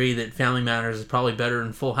would agree that Family Matters is probably better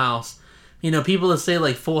than Full House. You know, people that say,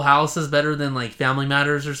 like, Full House is better than, like, Family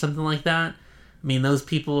Matters or something like that, I mean, those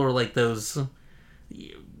people are, like, those,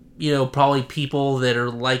 you know, probably people that are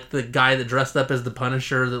like the guy that dressed up as the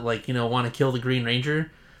Punisher that, like, you know, want to kill the Green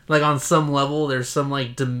Ranger. Like, on some level, there's some,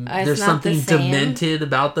 like, there's something demented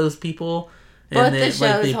about those people. Both the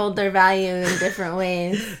shows hold their value in different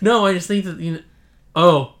ways. No, I just think that, you know...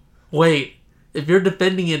 Oh, wait. If you're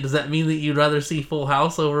defending it, does that mean that you'd rather see Full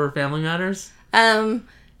House over Family Matters?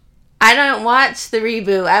 I don't watch the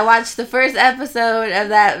reboot. I watched the first episode of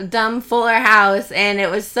that dumb Fuller House, and it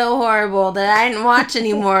was so horrible that I didn't watch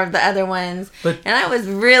any more of the other ones. And I was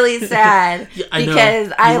really sad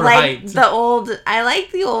because I liked the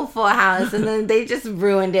old Full House, and then they just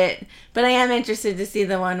ruined it. But I am interested to see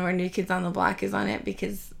the one where New Kids on the Block is on it,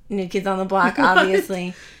 because New Kids on the Block,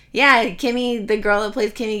 obviously. Yeah, Kimmy, the girl that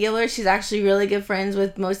plays Kimmy Gibbler, she's actually really good friends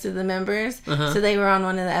with most of the members. Uh-huh. So they were on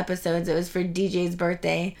one of the episodes. It was for DJ's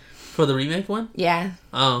birthday. For the remake one? Yeah.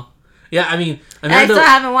 Oh. Yeah, I mean... I still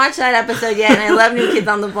haven't watched that episode yet, and I love New Kids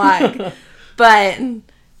on the Block. But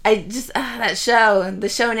I just... that show. The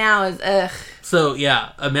show now is... ugh. So,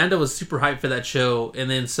 yeah, Amanda was super hyped for that show, and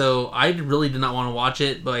then so I really did not want to watch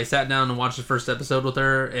it, but I sat down and watched the first episode with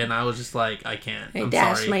her, and I was just like, I can't. I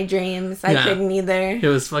dashed my dreams. I couldn't either. It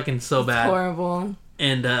was fucking so bad. Horrible.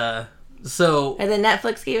 And, so... And then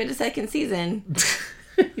Netflix gave it a second season.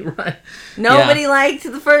 Right. Nobody liked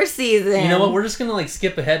the first season. You know what? We're just gonna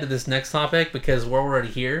skip ahead to this next topic because we're already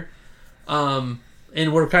here, and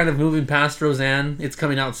we're kind of moving past Roseanne. It's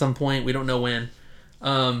coming out at some point. We don't know when.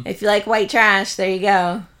 If you like white trash, there you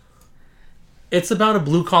go. It's about a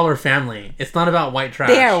blue collar family. It's not about white trash.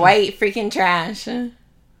 They are white freaking trash.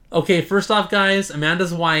 Okay, first off, guys,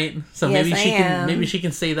 Amanda's white, so yes, maybe she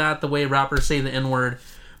can say that the way rappers say the N-word.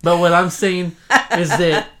 But what I'm saying is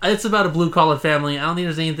that it's about a blue-collar family. I don't think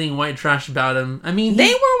there's anything white trash about him. I mean...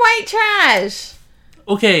 They were white trash!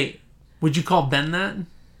 Okay, would you call Ben that?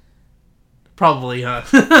 Probably, huh?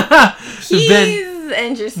 He's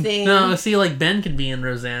interesting. No, see, like, Ben could be in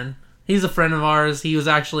Roseanne. He's a friend of ours. He was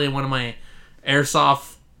actually in one of my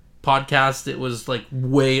airsoft podcast. It was like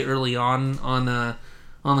way early on the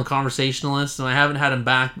conversationalist, and I haven't had him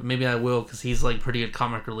back, but maybe I will because he's like pretty good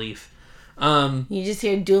comic relief. You just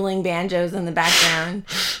hear dueling banjos in the background.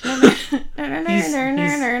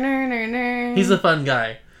 He's a fun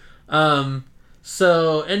guy.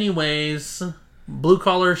 So anyways, Blue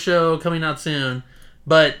Collar Show coming out soon.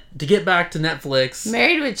 But to get back to Netflix,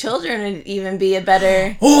 Married with Children would even be a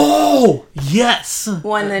better yes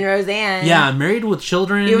one than Roseanne. Yeah, Married with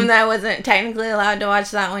Children. Even though I wasn't technically allowed to watch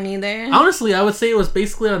that one either. Honestly, I would say it was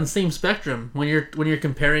basically on the same spectrum when you're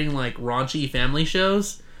comparing like raunchy family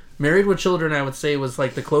shows. Married with Children, I would say, was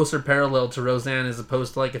like the closer parallel to Roseanne as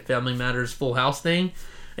opposed to like a Family Matters Full House thing.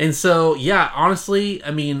 And so, yeah, honestly,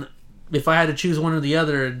 I mean, if I had to choose one or the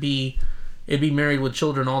other, it'd be Married with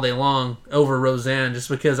Children all day long over Roseanne, just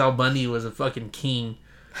because Al Bundy was a fucking king.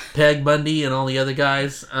 Peg Bundy and all the other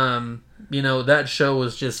guys. That show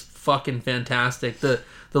was just fucking fantastic. The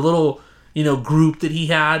little, group that he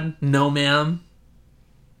had, No Ma'am.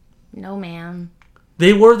 No Ma'am.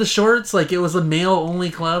 They wore the shorts like it was a male-only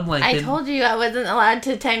club. Like I told you I wasn't allowed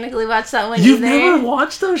to technically watch that one You've either. never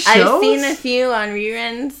watched those shows? I've seen a few on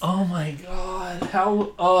reruns. Oh my god.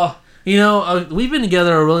 How... we've been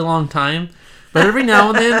together a really long time, but every now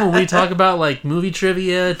and then when we talk about like movie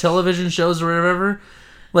trivia, television shows, or whatever,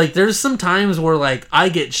 like there's some times where like I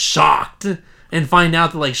get shocked and find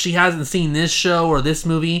out that like she hasn't seen this show or this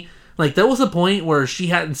movie. Like there was a point where she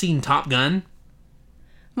hadn't seen Top Gun.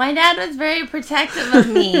 My dad was very protective of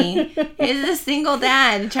me. He's a single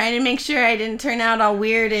dad, trying to make sure I didn't turn out all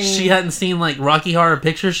weird and... She hadn't seen, like, Rocky Horror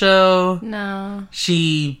Picture Show. No.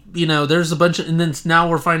 She, there's a bunch of... And then now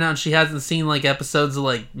we're finding out she hasn't seen, like, episodes of,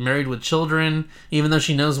 like, Married with Children. Even though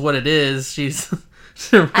she knows what it is. She's...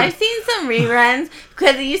 I've seen some reruns,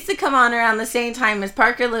 because it used to come on around the same time as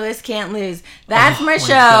Parker Lewis Can't Lose. That's my show.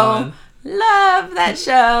 God. Love that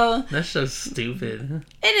show. That show's stupid.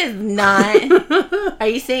 It is not. Are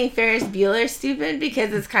you saying Ferris Bueller's stupid?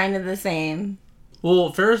 Because it's kind of the same.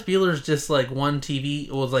 Well, Ferris Bueller's just like one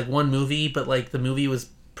movie, but like the movie was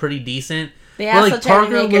pretty decent. They also tried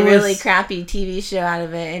to make a really crappy TV show out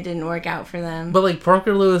of it. It didn't work out for them. But like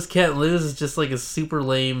Parker Lewis Can't Lose is just like a super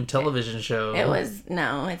lame television show. It's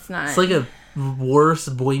not. It's like a worse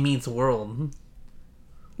Boy Meets World.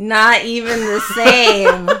 Not even the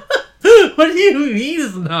same. What do you mean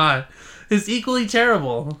it's not? It's equally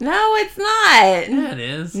terrible. No, it's not. Yeah, it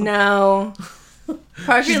is. No.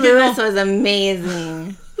 Parker Lewis was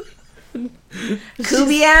amazing.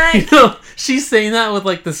 Kubiak? She's saying that with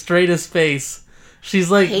like the straightest face.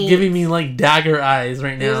 She's like giving me like dagger eyes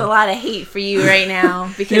right now. There's a lot of hate for you right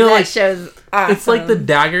now because that show's awesome. It's like the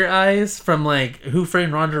dagger eyes from like Who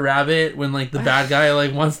Framed Roger Rabbit when like the bad guy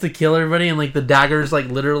like wants to kill everybody and like the daggers like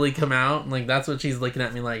literally come out and like that's what she's looking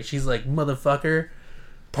at me like. She's like, motherfucker,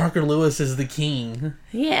 Parker Lewis is the king.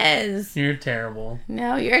 Yes. You're terrible.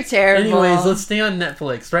 No, you're terrible. Anyways, let's stay on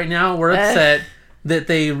Netflix. Right now we're upset that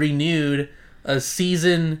they renewed a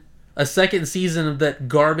second season of that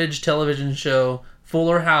garbage television show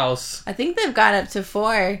Fuller House. I think they've got up to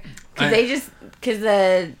 4 because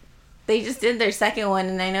they just did their second one,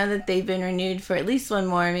 and I know that they've been renewed for at least one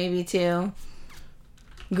more, maybe 2.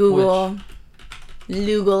 Google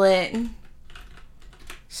it.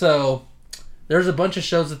 So there's a bunch of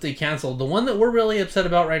shows that they canceled. The one that we're really upset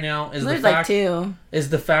about right now is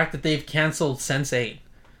the fact that they've canceled Sense8.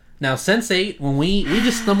 Now, Sense8, when we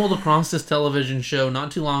just stumbled across this television show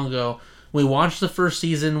not too long ago. We watched the first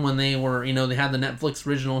season when they were, they had the Netflix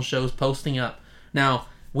original shows posting up. Now,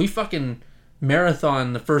 we fucking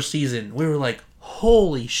marathon the first season. We were like,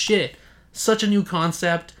 holy shit. Such a new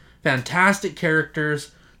concept. Fantastic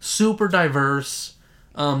characters. Super diverse.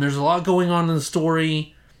 There's a lot going on in the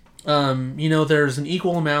story. There's an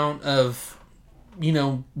equal amount of,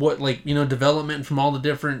 development from all the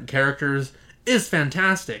different characters. Is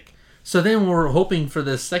fantastic. So then we're hoping for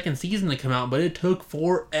the second season to come out, but it took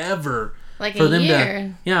forever. Like a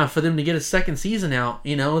year. For them to get a second season out.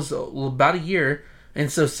 It was about a year.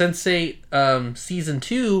 And so Sense8 season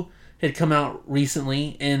 2 had come out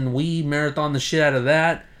recently, and we marathoned the shit out of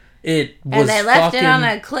that. And they left it on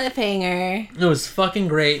a cliffhanger. It was fucking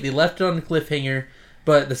great. They left it on a cliffhanger,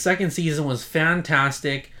 but the second season was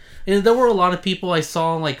fantastic. And there were a lot of people I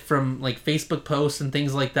saw from Facebook posts and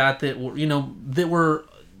things like that were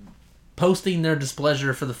posting their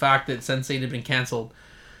displeasure for the fact that Sense8 had been canceled.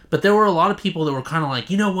 But there were a lot of people that were kind of like,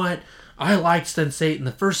 you know what? I liked Sense8 in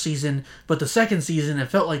the first season, but the second season it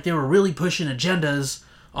felt like they were really pushing agendas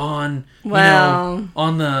on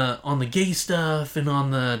on the gay stuff and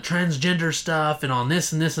on the transgender stuff and on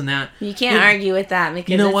this and this and that. You can't argue with that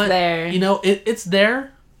because it's there. It's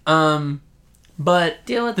there. But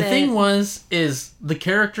deal with the thing is the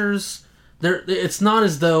characters, it's not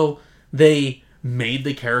as though they made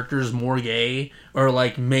the characters more gay or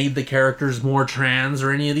like made the characters more trans or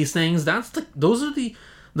any of these things. Those are the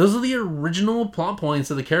original plot points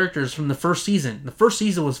of the characters from the first season. The first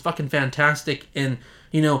season was fucking fantastic, and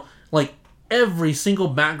like every single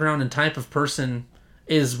background and type of person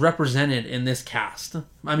is represented in this cast.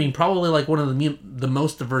 I mean, probably like one of the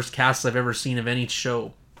most diverse casts I've ever seen of any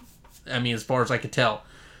show. I mean, as far as I could tell.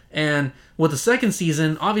 And with the second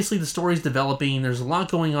season, obviously the story's developing. There's a lot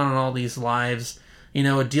going on in all these lives.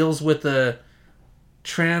 It deals with a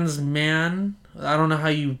trans man. I don't know how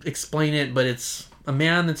you explain it, but it's a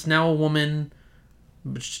man that's now a woman,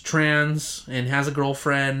 trans, and has a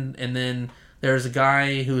girlfriend. And then there's a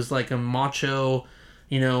guy who's like a macho,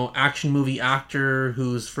 action movie actor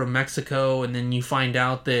who's from Mexico. And then you find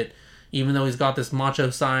out that even though he's got this macho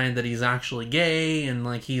side, that he's actually gay, and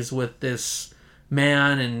like he's with this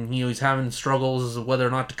man, and he's having struggles as whether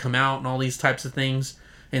or not to come out and all these types of things,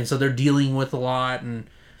 and so they're dealing with a lot, and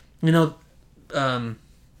and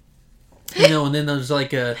then there's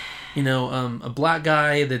like a black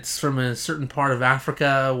guy that's from a certain part of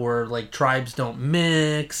Africa where like tribes don't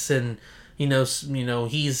mix, and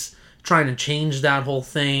he's trying to change that whole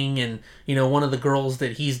thing, and one of the girls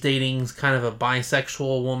that he's dating is kind of a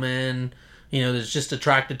bisexual woman, that's just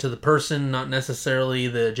attracted to the person, not necessarily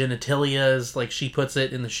the genitalia, as like she puts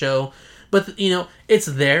it in the show. But it's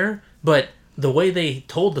there, but the way they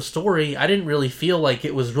told the story, I didn't really feel like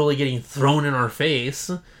it was really getting thrown in our face.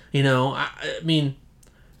 I mean,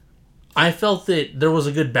 I felt that there was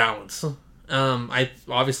a good balance.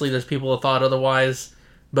 Obviously there's people that thought otherwise,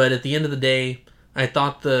 but at the end of the day, I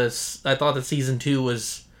thought that season 2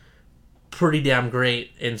 was pretty damn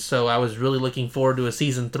great, and so I was really looking forward to a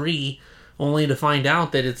season 3, only to find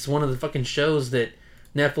out that it's one of the fucking shows that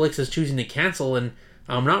Netflix is choosing to cancel, and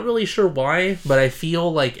I'm not really sure why, but I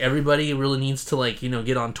feel like everybody really needs to like,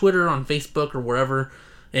 get on Twitter, on Facebook, or wherever,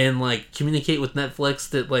 and like communicate with Netflix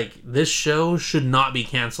that like this show should not be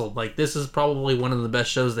canceled. Like, this is probably one of the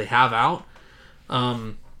best shows they have out,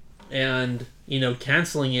 and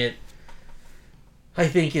canceling it, I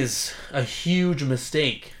think, is a huge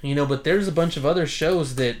mistake. But there's a bunch of other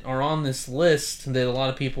shows that are on this list that a lot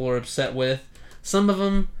of people are upset with. Some of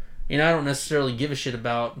them, I don't necessarily give a shit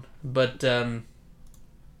about, but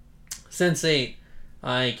Sense8,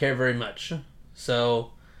 I care very much.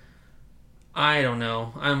 So, I don't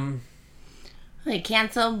know. They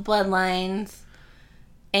canceled Bloodlines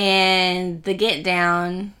and The Get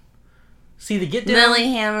Down. See, The Get Down?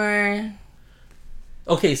 Lilyhammer.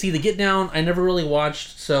 Okay, see, The Get Down, I never really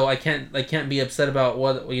watched, so I can't be upset about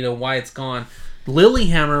why it's gone.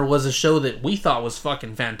 Lilyhammer was a show that we thought was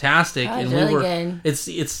fucking fantastic, and really good.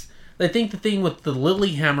 It's. I think the thing with the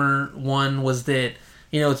Lilyhammer one was that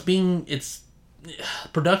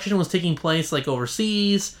production was taking place like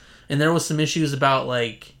overseas, and there was some issues about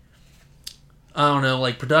like, I don't know,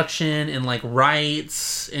 like production and like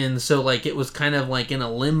rights, and so like it was kind of like in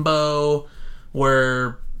a limbo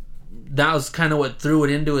where that was kind of what threw it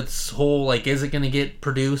into its whole, like, is it going to get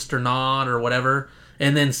produced or not, or whatever.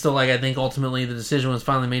 And then still, like, I think ultimately the decision was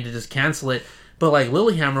finally made to just cancel it. But, like,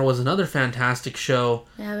 Lilyhammer was another fantastic show.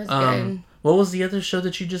 Yeah, it was good. What was the other show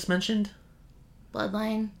that you just mentioned?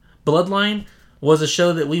 Bloodline. Bloodline was a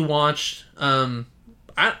show that we watched.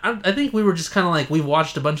 I think we were just kind of like, we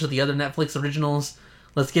watched a bunch of the other Netflix originals.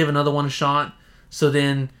 Let's give another one a shot. So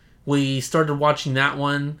then we started watching that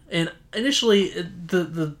one. And initially,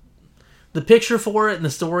 the picture for it and the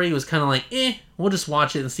story was kind of like, we'll just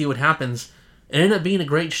watch it and see what happens. It ended up being a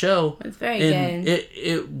great show. It's very good.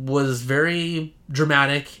 It was very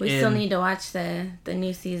dramatic. We still need to watch the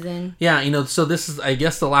new season. Yeah, so this is, I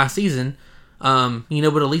guess, the last season. But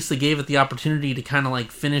at least they gave it the opportunity to kind of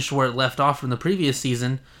like finish where it left off from the previous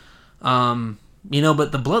season. But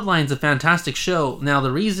The Bloodline's a fantastic show. Now,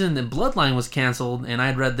 the reason that Bloodline was canceled, and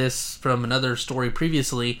I'd read this from another story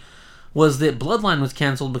previously, was that Bloodline was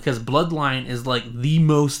canceled because Bloodline is like the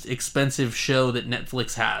most expensive show that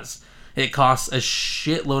Netflix has. It costs a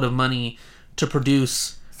shitload of money to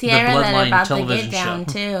produce the Bloodline television show. I read that about The Get Down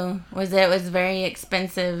too. It was very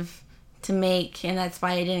expensive to make, and that's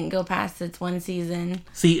why it didn't go past its one season.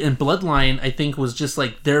 See, and Bloodline, I think, was just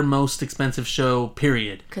like their most expensive show,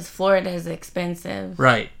 period. Because Florida is expensive.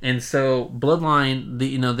 Right. And so Bloodline,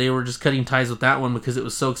 they were just cutting ties with that one because it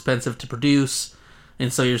was so expensive to produce.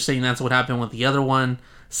 And so you're saying that's what happened with the other one.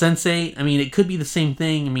 Sense8, I mean, it could be the same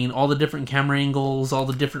thing. I mean, all the different camera angles, all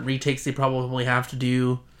the different retakes they probably have to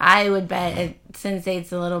do. I would bet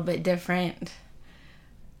Sense8's a little bit different.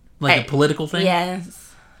 Like a political thing?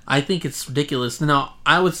 Yes. I think it's ridiculous. Now,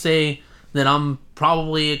 I would say that I'm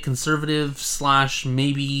probably a conservative /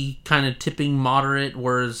 maybe kind of tipping moderate,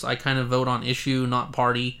 whereas I kind of vote on issue, not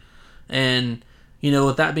party. And,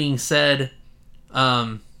 with that being said,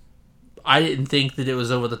 I didn't think that it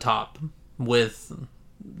was over the top with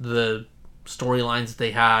the storylines that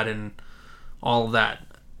they had and all of that.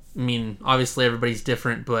 I mean, obviously everybody's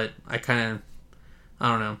different, but I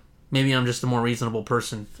don't know. Maybe I'm just a more reasonable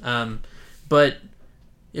person. But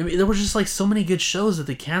there were just like so many good shows that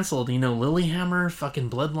they canceled. Lilyhammer, fucking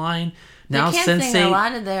Bloodline. Now They're canceling Sense8. a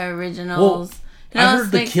lot of their originals. Well, I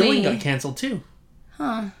heard The Killing got canceled too.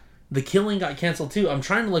 Huh. The Killing got canceled too. I'm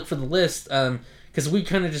trying to look for the list because we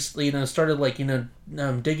kind of just started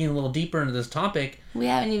digging a little deeper into this topic. We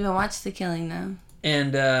haven't even watched The Killing though.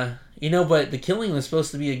 And but The Killing was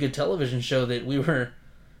supposed to be a good television show that we were,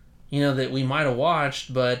 that we might have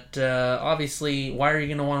watched. But obviously, why are you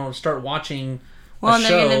going to want to start watching? Well, and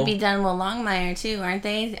they're going to be done with Longmire too, aren't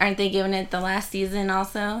they? Aren't they giving it the last season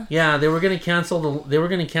also? Yeah, they were going to cancel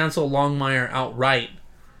Longmire outright.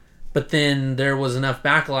 But then there was enough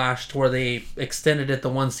backlash to where they extended it to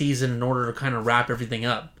one season in order to kind of wrap everything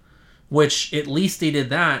up. Which, at least they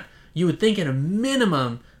did that. You would think at a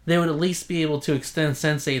minimum, they would at least be able to extend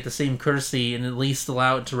Sense8 the same courtesy and at least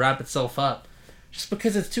allow it to wrap itself up. Just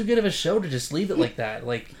because it's too good of a show to just leave it like that.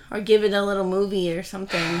 Or give it a little movie or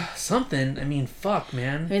something. Something. I mean, fuck,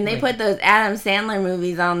 man. I mean, they put those Adam Sandler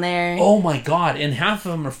movies on there. Oh my god. And half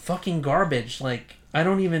of them are fucking garbage. I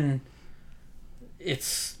don't even...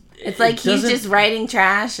 It's like he's just writing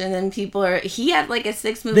trash and then people are... He had a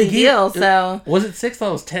 6-movie deal, so... Was it 6? I thought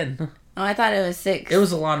it was 10. Oh, I thought it was 6. It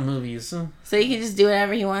was a lot of movies. So he can just do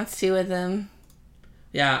whatever he wants to with them.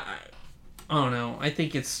 Yeah. I don't know. I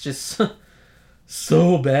think it's just...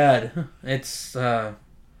 so bad. It's I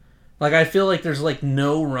feel like there's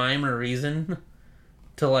no rhyme or reason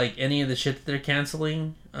to any of the shit that they're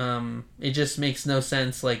canceling. It just makes no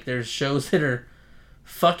sense. There's shows that are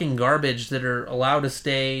fucking garbage that are allowed to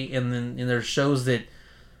stay, and then there's shows that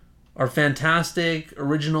are fantastic,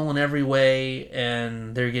 original in every way,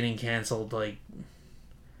 and they're getting canceled. I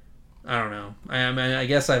don't know. I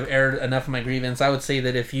guess I've aired enough of my grievance. I would say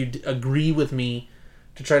that if you agree with me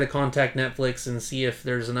to try to contact Netflix and see if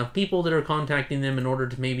there's enough people that are contacting them in order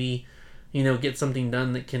to maybe, get something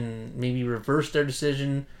done that can maybe reverse their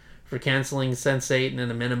decision for canceling Sense8 and at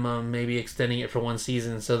a minimum maybe extending it for one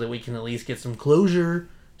season so that we can at least get some closure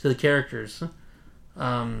to the characters.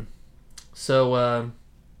 Move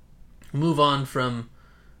on from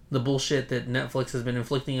the bullshit that Netflix has been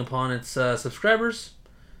inflicting upon its subscribers,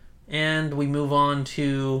 and we move on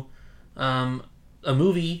to a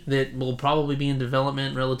movie that will probably be in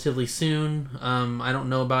development relatively soon. I don't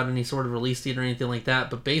know about any sort of release date or anything like that,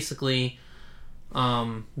 but basically,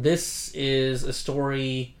 this is a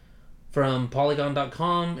story from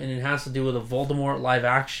Polygon.com, and it has to do with a Voldemort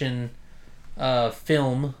live-action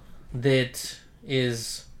film that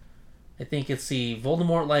is... I think it's the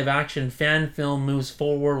Voldemort live-action fan film moves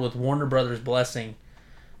forward with Warner Brothers' blessing.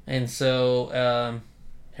 And so,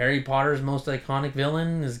 Harry Potter's most iconic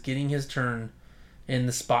villain is getting his turn in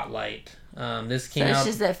the spotlight. This came out... So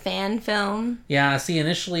it's just a fan film? Yeah, see,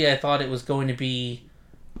 initially I thought it was going to be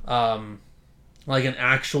an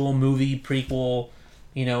actual movie prequel,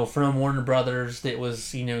 from Warner Brothers that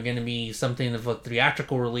was, going to be something of a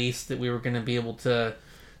theatrical release that we were going to be able to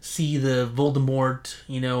see the Voldemort,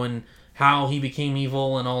 and how he became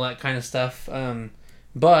evil and all that kind of stuff.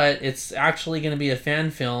 But it's actually going to be a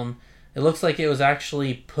fan film. It looks like it was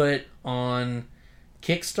actually put on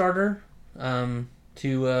Kickstarter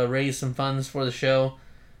to raise some funds for the show.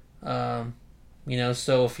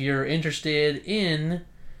 So if you're interested in,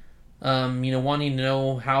 wanting to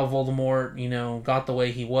know how Voldemort, got the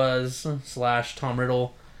way he was / Tom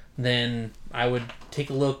Riddle, then I would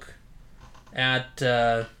take a look at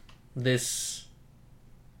this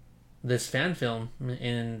fan film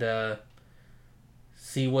and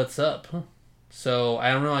see what's up. So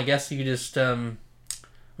I don't know. I guess you could just I'm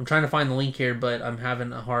trying to find the link here, but I'm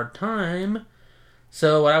having a hard time.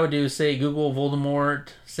 So what I would do is say Google Voldemort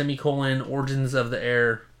 / Origins of the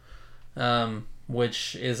Heir,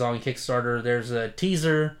 which is on Kickstarter. There's a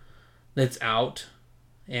teaser that's out,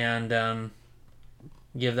 and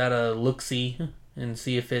give that a look-see and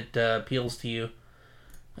see if it appeals to you.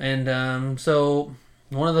 And so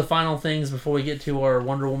one of the final things before we get to our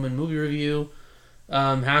Wonder Woman movie review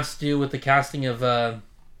has to do with the casting of...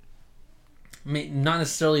 not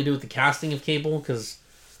necessarily to do with the casting of Cable, because...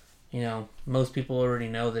 most people already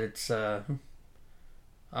know that it's, oh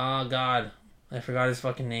god, I forgot his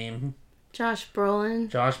fucking name. Josh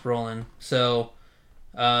Brolin. So,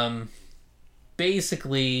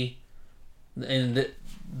 basically, and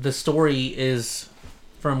the story is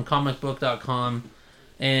from comicbook.com,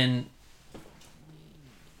 and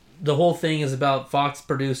the whole thing is about Fox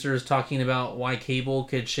producers talking about why Cable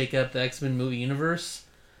could shake up the X-Men movie universe.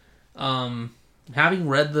 Having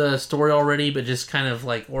read the story already, but just kind of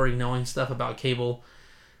like already knowing stuff about Cable,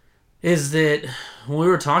 is that when we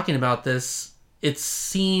were talking about this, it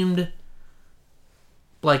seemed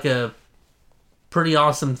like a pretty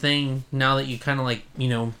awesome thing now that you kind of like,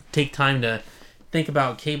 take time to think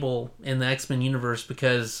about Cable in the X-Men universe,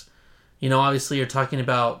 because, obviously you're talking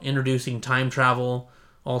about introducing time travel,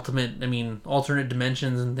 alternate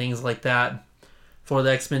dimensions and things like that for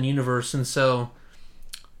the X-Men universe. And so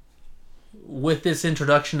with this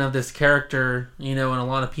introduction of this character, and a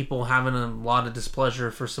lot of people having a lot of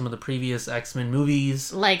displeasure for some of the previous X-Men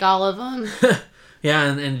movies. Like all of them. Yeah,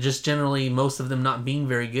 and just generally most of them not being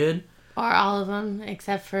very good. Or all of them,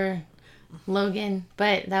 except for Logan.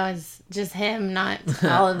 But that was just him, not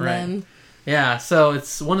all of right. them. Yeah, so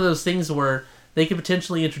it's one of those things where they could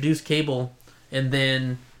potentially introduce Cable and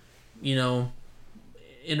then,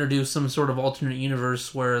 introduce some sort of alternate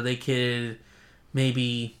universe where they could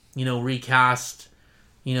maybe, recast,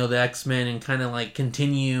 the X-Men and kind of like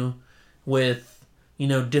continue with,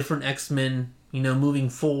 different X-Men, moving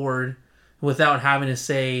forward without having to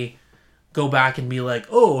say, go back and be like,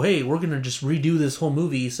 oh, hey, we're going to just redo this whole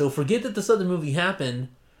movie. So forget that this other movie happened.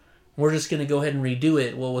 We're just going to go ahead and redo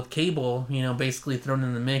it. Well, with Cable, basically thrown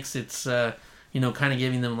in the mix, it's, kind of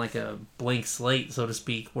giving them like a blank slate, so to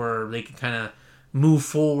speak, where they can kind of move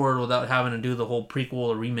forward without having to do the whole prequel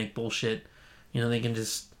or remake bullshit. They can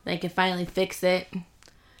just... They can finally fix it.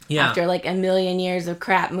 Yeah. After like a million years of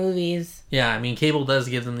crap movies. Yeah, Cable does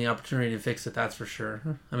give them the opportunity to fix it, that's for sure.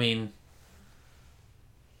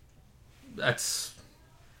 That's...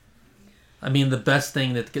 the best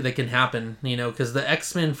thing that can happen, because the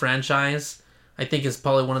X-Men franchise, I think, is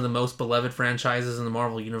probably one of the most beloved franchises in the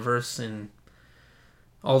Marvel Universe, and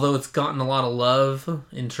although it's gotten a lot of love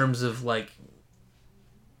in terms of, like,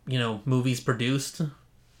 movies produced,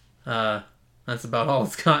 that's about all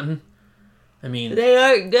it's gotten. They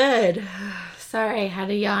aren't good. Sorry, I had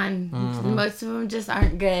a yawn. Mm-hmm. Most of them just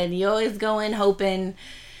aren't good. You always go in hoping,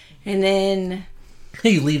 and then...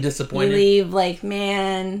 You leave disappointed. You leave like,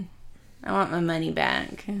 man, I want my money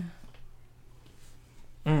back.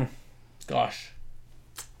 Gosh.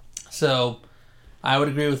 So, I would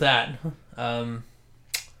agree with that. I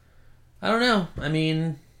don't know.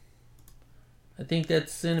 I think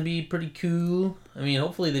that's going to be pretty cool.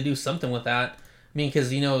 Hopefully they do something with that.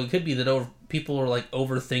 Because, it could be that people are, like,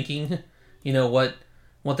 overthinking,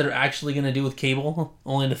 what they're actually going to do with Cable,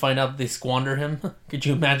 only to find out that they squander him. Could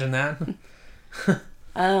you imagine that?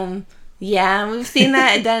 Yeah, we've seen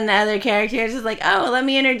that done to other characters. It's like, oh, let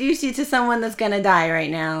me introduce you to someone that's going to die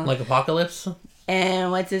right now. Like Apocalypse?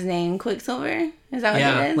 And what's his name? Quicksilver? Is that what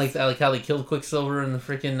it is? Yeah, like how they killed Quicksilver in the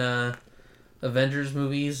freaking Avengers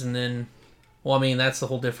movies, and then, that's a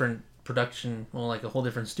whole different production, like a whole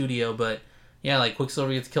different studio, but yeah, like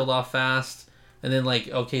Quicksilver gets killed off fast, and then like,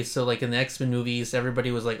 okay, so like in the X-Men movies,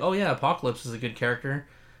 everybody was like, oh yeah, Apocalypse is a good character,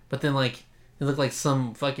 but then like, he looked like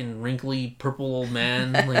some fucking wrinkly purple old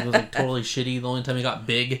man, like it was like totally shitty. The only time he got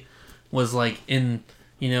big was like in,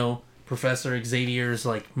 Professor Xavier's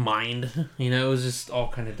like mind, it was just all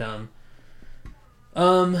kind of dumb.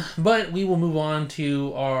 But we will move on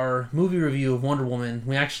to our movie review of Wonder Woman.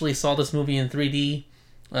 We actually saw this movie in 3D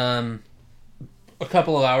a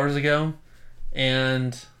couple of hours ago,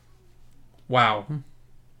 and wow.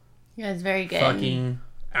 Yeah, it's very good. Fucking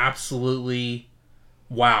absolutely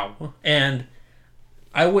wow. And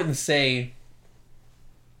I wouldn't say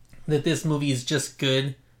that this movie is just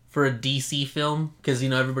good for a DC film, because,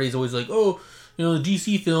 everybody's always like, oh, the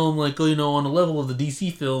DC film, like, on the level of the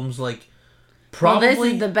DC films, like, probably... Well,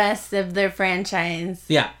 this is the best of their franchise.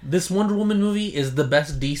 Yeah, this Wonder Woman movie is the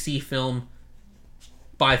best DC film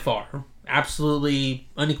by far. Absolutely,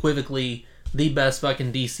 unequivocally, the best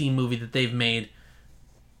fucking DC movie that they've made.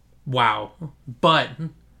 Wow. But,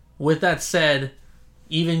 with that said,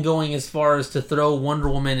 even going as far as to throw Wonder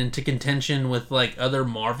Woman into contention with, like, other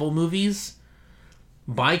Marvel movies,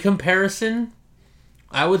 by comparison,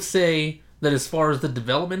 I would say that as far as the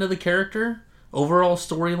development of the character, overall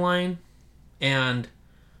storyline, and,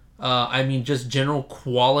 just general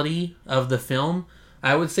quality of the film,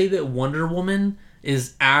 I would say that Wonder Woman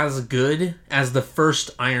is as good as the first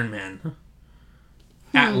Iron Man.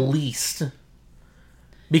 At least.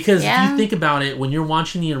 Because if you think about it, when you're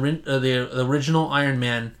watching the original Iron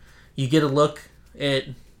Man, you get a look at,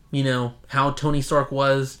 how Tony Stark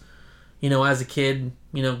was, as a kid,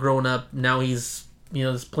 growing up. Now he's,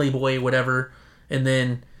 this playboy, whatever. And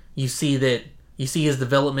then you see that, you see his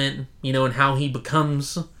development, and how he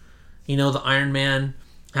becomes, the Iron Man,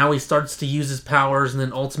 how he starts to use his powers, and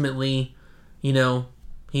then ultimately, he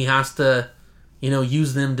has to,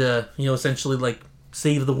 use them to, essentially like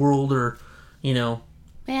save the world or,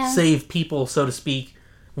 save people, so to speak.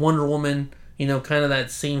 Wonder Woman, kind of that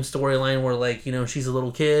same storyline where like, she's a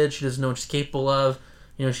little kid, she doesn't know what she's capable of,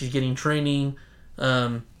 she's getting training,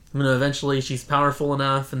 eventually she's powerful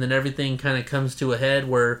enough, and then everything kind of comes to a head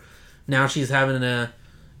where now she's having to,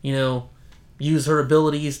 use her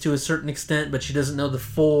abilities to a certain extent, but she doesn't know the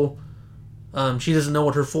full, she doesn't know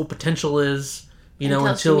what her full potential is,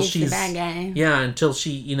 until she's the bad guy. Yeah, until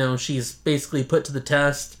she, she's basically put to the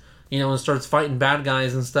test, and starts fighting bad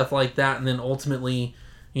guys and stuff like that, and then ultimately,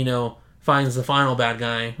 finds the final bad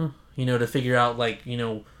guy, to figure out, like,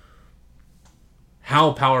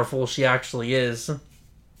 how powerful she actually is,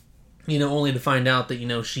 only to find out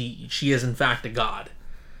that, she is in fact a god.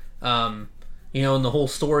 And the whole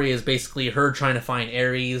story is basically her trying to find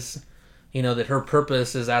Ares, that her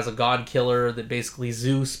purpose is as a god killer, that basically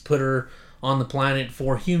Zeus put her on the planet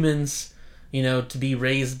for humans, to be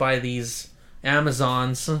raised by these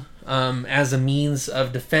Amazons, as a means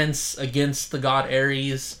of defense against the god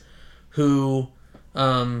Ares, who,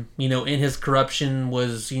 in his corruption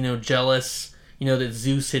was, jealous, that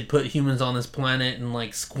Zeus had put humans on this planet and,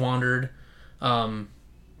 like, squandered,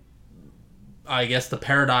 I guess, the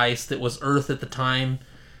paradise that was Earth at the time.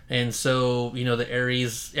 And so, the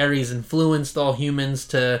Ares influenced all humans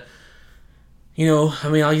to, he's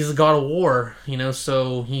the god of war,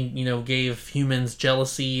 so he, gave humans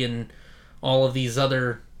jealousy and all of these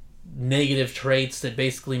other negative traits that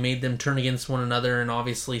basically made them turn against one another, and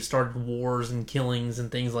obviously started wars and killings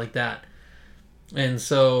and things like that. And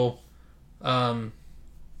so,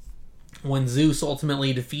 when Zeus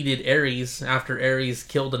ultimately defeated Ares, after Ares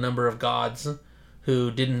killed a number of gods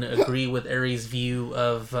who didn't agree with Ares' view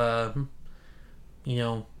of,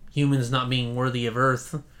 humans not being worthy of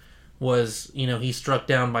Earth, was, he struck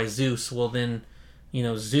down by Zeus. Well, then,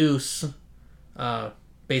 Zeus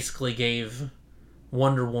basically gave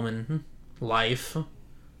Wonder Woman life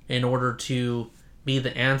in order to be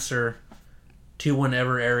the answer to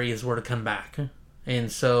whenever Ares were to come back. And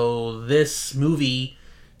so this movie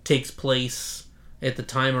takes place at the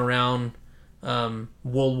time around World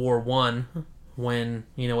War One, when,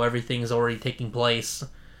 everything's already taking place,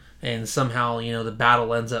 and somehow, the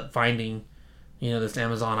battle ends up finding, this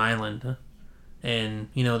Amazon island, and,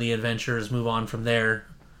 the adventures move on from there.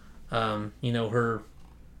 Her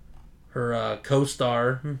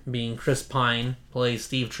co-star, being Chris Pine, plays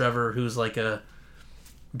Steve Trevor, who's like a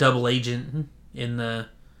double agent in the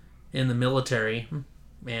military,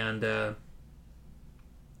 and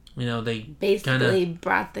they basically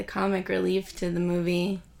brought the comic relief to the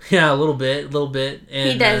movie. Yeah, a little bit.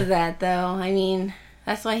 And, he does that, though. I mean,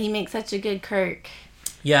 that's why he makes such a good Kirk.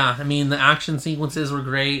 Yeah, I mean, the action sequences were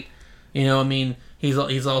great.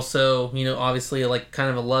 He's also, obviously, like, kind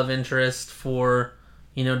of a love interest for,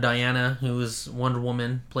 Diana, who is Wonder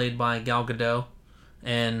Woman, played by Gal Gadot.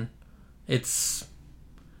 And it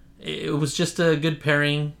was just a good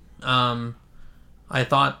pairing. I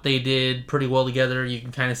thought they did pretty well together. You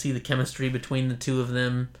can kind of see the chemistry between the two of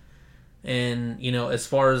them. And, as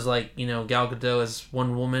far as, like, Gal Gadot as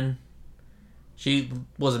Wonder Woman, she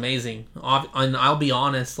was amazing. And I'll be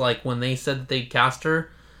honest, like, when they said that they'd cast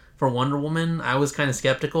her for Wonder Woman, I was kind of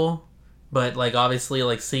skeptical. But, like, obviously,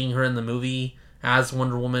 like, seeing her in the movie as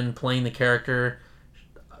Wonder Woman, playing the character,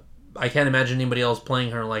 I can't imagine anybody else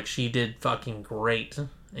playing her. Like, she did fucking great.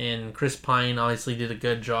 And Chris Pine obviously did a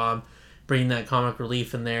good job bringing that comic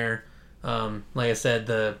relief in there. Like I said,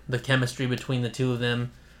 the chemistry between the two of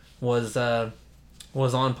them was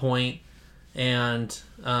on point, and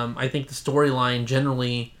I think the storyline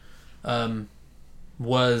generally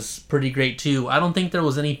was pretty great too. I don't think there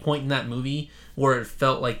was any point in that movie where it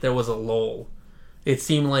felt like there was a lull. It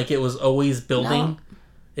seemed like it was always building. No.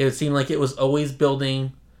 It seemed like it was always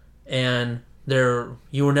building, and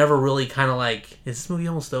you were never really kind of like, is this movie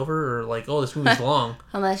almost over? Or like, oh, this movie's long.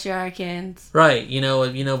 Unless you're our kids. Right,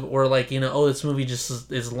 or like, oh, this movie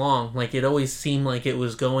just is long. Like, it always seemed like it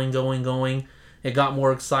was going. It got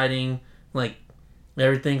more exciting. Like,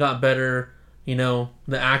 everything got better. The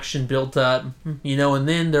action built up. And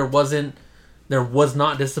then there was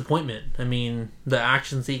not disappointment. I mean, the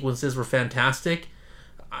action sequences were fantastic.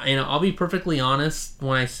 I'll be perfectly honest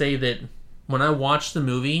when I say that when I watched the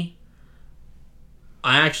movie,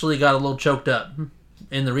 I actually got a little choked up.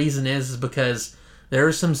 And the reason is because there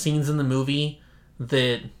are some scenes in the movie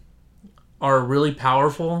that are really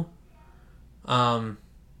powerful, and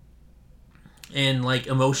like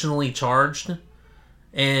emotionally charged.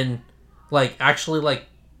 And like, actually, like,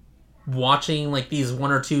 watching, like, these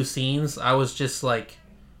one or two scenes, I was just like,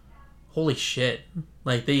 holy shit.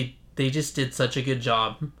 Like, they just did such a good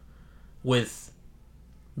job with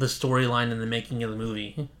the storyline and the making of the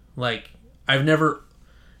movie. Like,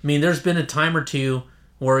 there's been a time or two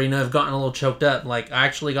where, I've gotten a little choked up. Like, I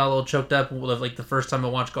actually got a little choked up, like, the first time I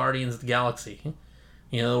watched Guardians of the Galaxy.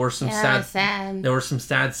 There were some sad. There were some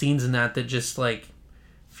sad scenes in that just, like,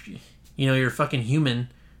 you're fucking human.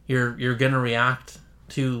 You're gonna react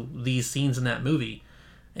to these scenes in that movie.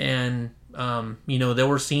 And, there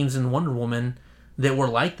were scenes in Wonder Woman that were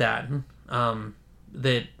like that.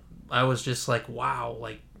 That I was just like, wow.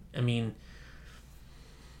 Like,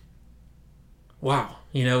 wow.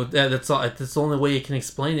 That's all. That's the only way you can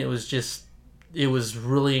explain it. It was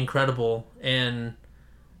really incredible. And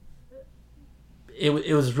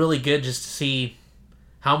it was really good just to see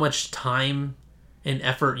how much time and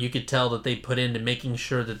effort you could tell that they put into making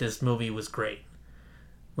sure that this movie was great.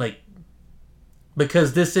 Like,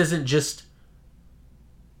 because this isn't just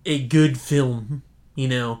a good film,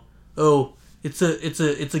 Oh, it's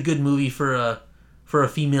a good movie for a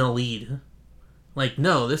female lead. Like,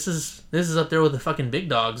 no, this is up there with the fucking big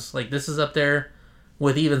dogs. Like, this is up there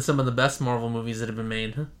with even some of the best Marvel movies that have been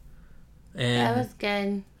made. And that was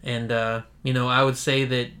good. And I would say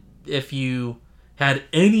that if you had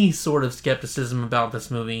any sort of skepticism about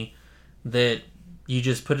this movie, that you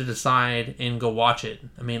just put it aside and go watch it.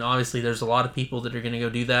 Obviously, there's a lot of people that are going to go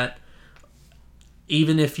do that.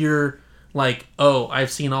 Even if you're like, oh,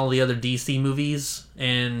 I've seen all the other DC movies,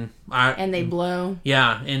 and they blow.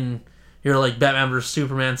 Yeah, and you're like, Batman vs.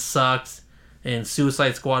 Superman sucked, and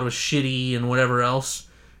Suicide Squad was shitty, and whatever else.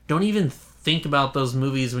 Don't even think about those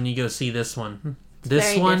movies when you go see this one.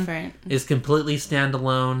 This one different. Is completely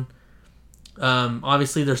standalone.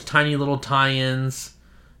 Obviously, there's tiny little tie-ins,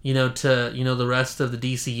 to the rest of the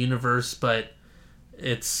DC universe, but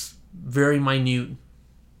it's very minute.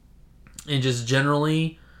 And just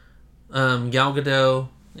generally, Gal Gadot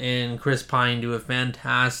and Chris Pine do a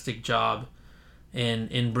fantastic job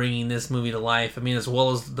in bringing this movie to life. As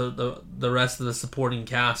well as the rest of the supporting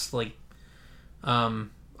cast. Like, I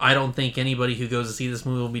don't think anybody who goes to see this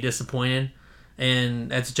movie will be disappointed. And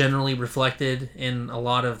that's generally reflected in a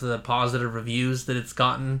lot of the positive reviews that it's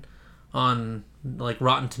gotten on, like,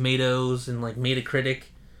 Rotten Tomatoes and, like, Metacritic.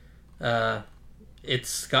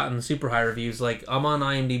 It's gotten super high reviews. Like, I'm on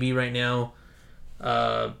IMDb right now.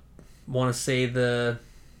 Want to say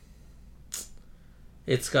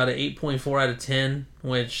it's got an 8.4 out of 10,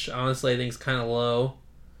 which honestly I think is kind of low.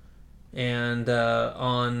 And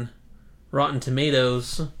on Rotten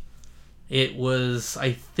Tomatoes, it was,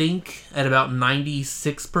 I think, at about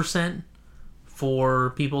 96%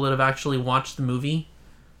 for people that have actually watched the movie,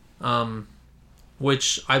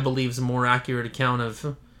 which I believe is a more accurate account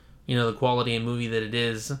of, the quality of movie that it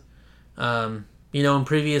is. In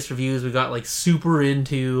previous reviews, we got, like, super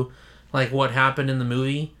into, like, what happened in the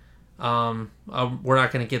movie. We're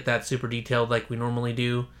not going to get that super detailed like we normally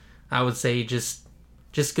do. I would say just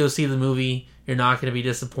go see the movie. You're not going to be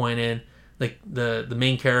disappointed. Like, the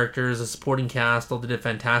main characters, the supporting cast, all did a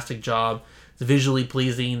fantastic job. It's visually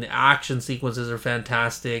pleasing. The action sequences are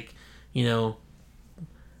fantastic. I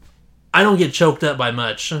don't get choked up by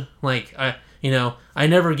much. Like, I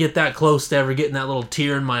never get that close to ever getting that little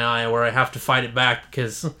tear in my eye where I have to fight it back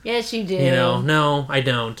because... Yes, you do. No, I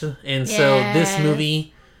don't. And so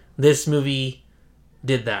this movie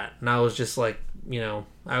did that. And I was just like,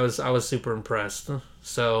 I was super impressed.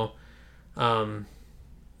 So,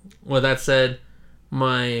 with that said,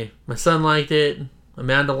 my son liked it,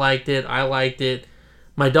 Amanda liked it, I liked it.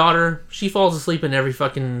 My daughter, she falls asleep in every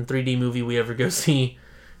fucking 3D movie we ever go see.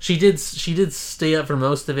 She did stay up for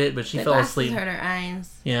most of it, but she fell asleep. Hurt her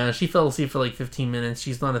eyes. Yeah, she fell asleep for like 15 minutes.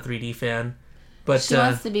 She's not a 3D fan, but she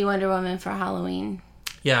wants to be Wonder Woman for Halloween.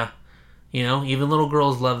 Yeah, even little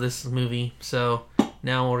girls love this movie. So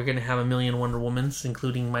now we're gonna have a million Wonder Womans,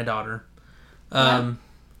 including my daughter. Yep.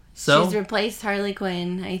 So she's replaced Harley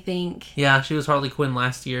Quinn, I think. Yeah, she was Harley Quinn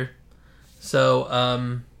last year.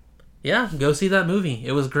 So yeah, go see that movie.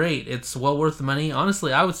 It was great. It's well worth the money.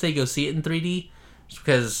 Honestly, I would say go see it in 3D.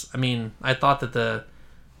 Because, I thought that the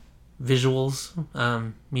visuals,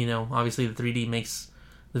 obviously the 3D makes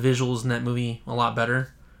the visuals in that movie a lot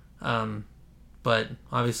better. But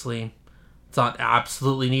obviously it's not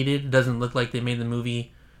absolutely needed. It doesn't look like they made the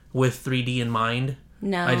movie with 3D in mind.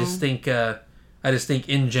 No. I just think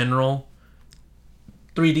in general,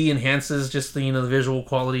 3D enhances just the, the visual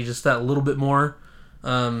quality just that little bit more.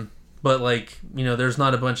 But, like, there's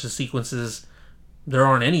not a bunch of sequences there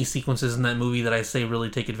aren't any sequences in that movie that I say really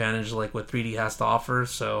take advantage of like what 3D has to offer.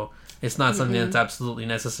 So it's not something that's absolutely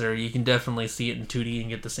necessary. You can definitely see it in 2D and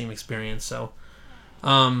get the same experience. So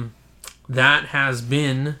that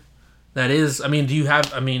is, I mean, do you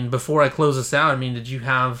have, I mean, before I close this out, I mean, did you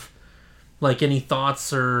have like any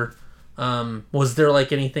thoughts or was there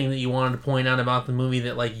like anything that you wanted to point out about the movie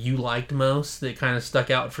that like you liked most that kind of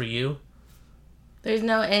stuck out for you? There's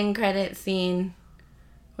no end credit scene,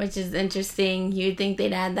 which is interesting. You'd think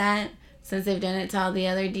they'd add that since they've done it to all the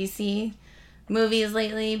other DC movies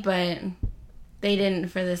lately, but they didn't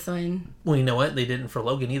for this one. Well, you know what? They didn't for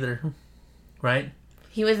Logan either, right?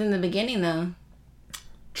 He was in the beginning, though.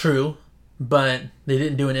 True, but they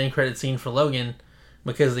didn't do an end credit scene for Logan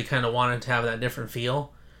because they kind of wanted to have that different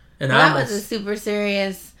feel. And that was a super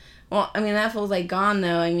serious... Well, I mean, that fool's like gone,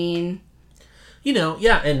 though. I mean... You know,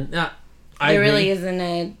 yeah, and I there agree. really isn't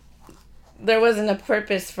a... There wasn't a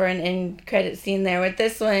purpose for an end credit scene there. With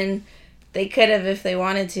this one, they could have if they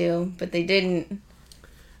wanted to, but they didn't.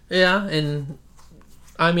 Yeah, and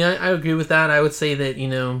I mean, I agree with that. I would say that, you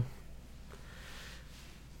know,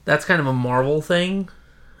 that's kind of a Marvel thing.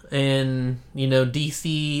 And, you know,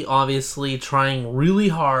 DC obviously trying really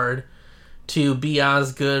hard to be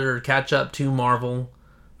as good or catch up to Marvel.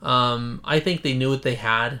 I think they knew what they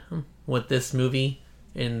had with this movie.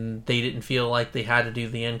 And they didn't feel like they had to do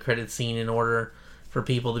the end credit scene in order for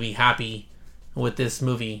people to be happy with this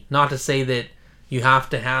movie. Not to say that you have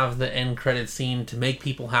to have the end credit scene to make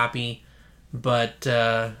people happy, but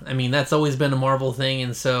I mean, that's always been a Marvel thing,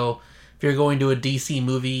 and so if you're going to a DC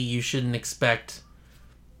movie, you shouldn't expect,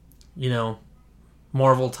 you know,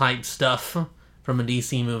 Marvel type stuff from a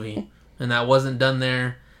DC movie. And that wasn't done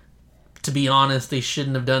there. To be honest, they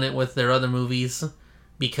shouldn't have done it with their other movies,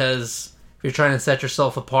 because if you're trying to set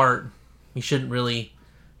yourself apart, you shouldn't really,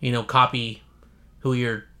 you know, copy who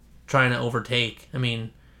you're trying to overtake. I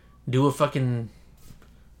mean, do a fucking,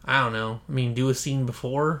 I don't know. I mean, do a scene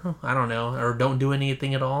before, I don't know, or don't do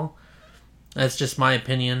anything at all. That's just my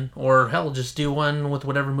opinion. Or hell, just do one with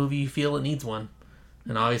whatever movie you feel it needs one.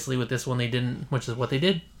 And obviously with this one they didn't, which is what they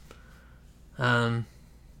did. But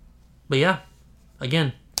yeah,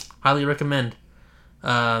 again, highly recommend.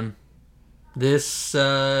 This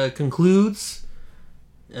concludes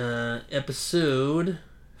episode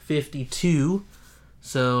 52.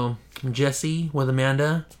 So, Jesse with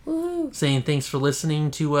Amanda. Woo-hoo. Saying thanks for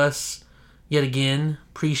listening to us yet again.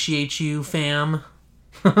 Appreciate you, fam.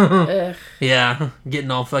 Yeah,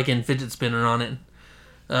 getting all fucking fidget spinner on it.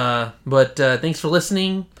 But thanks for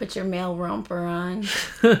listening. Put your male romper on.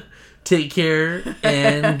 Take care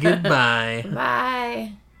and goodbye.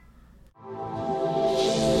 Bye.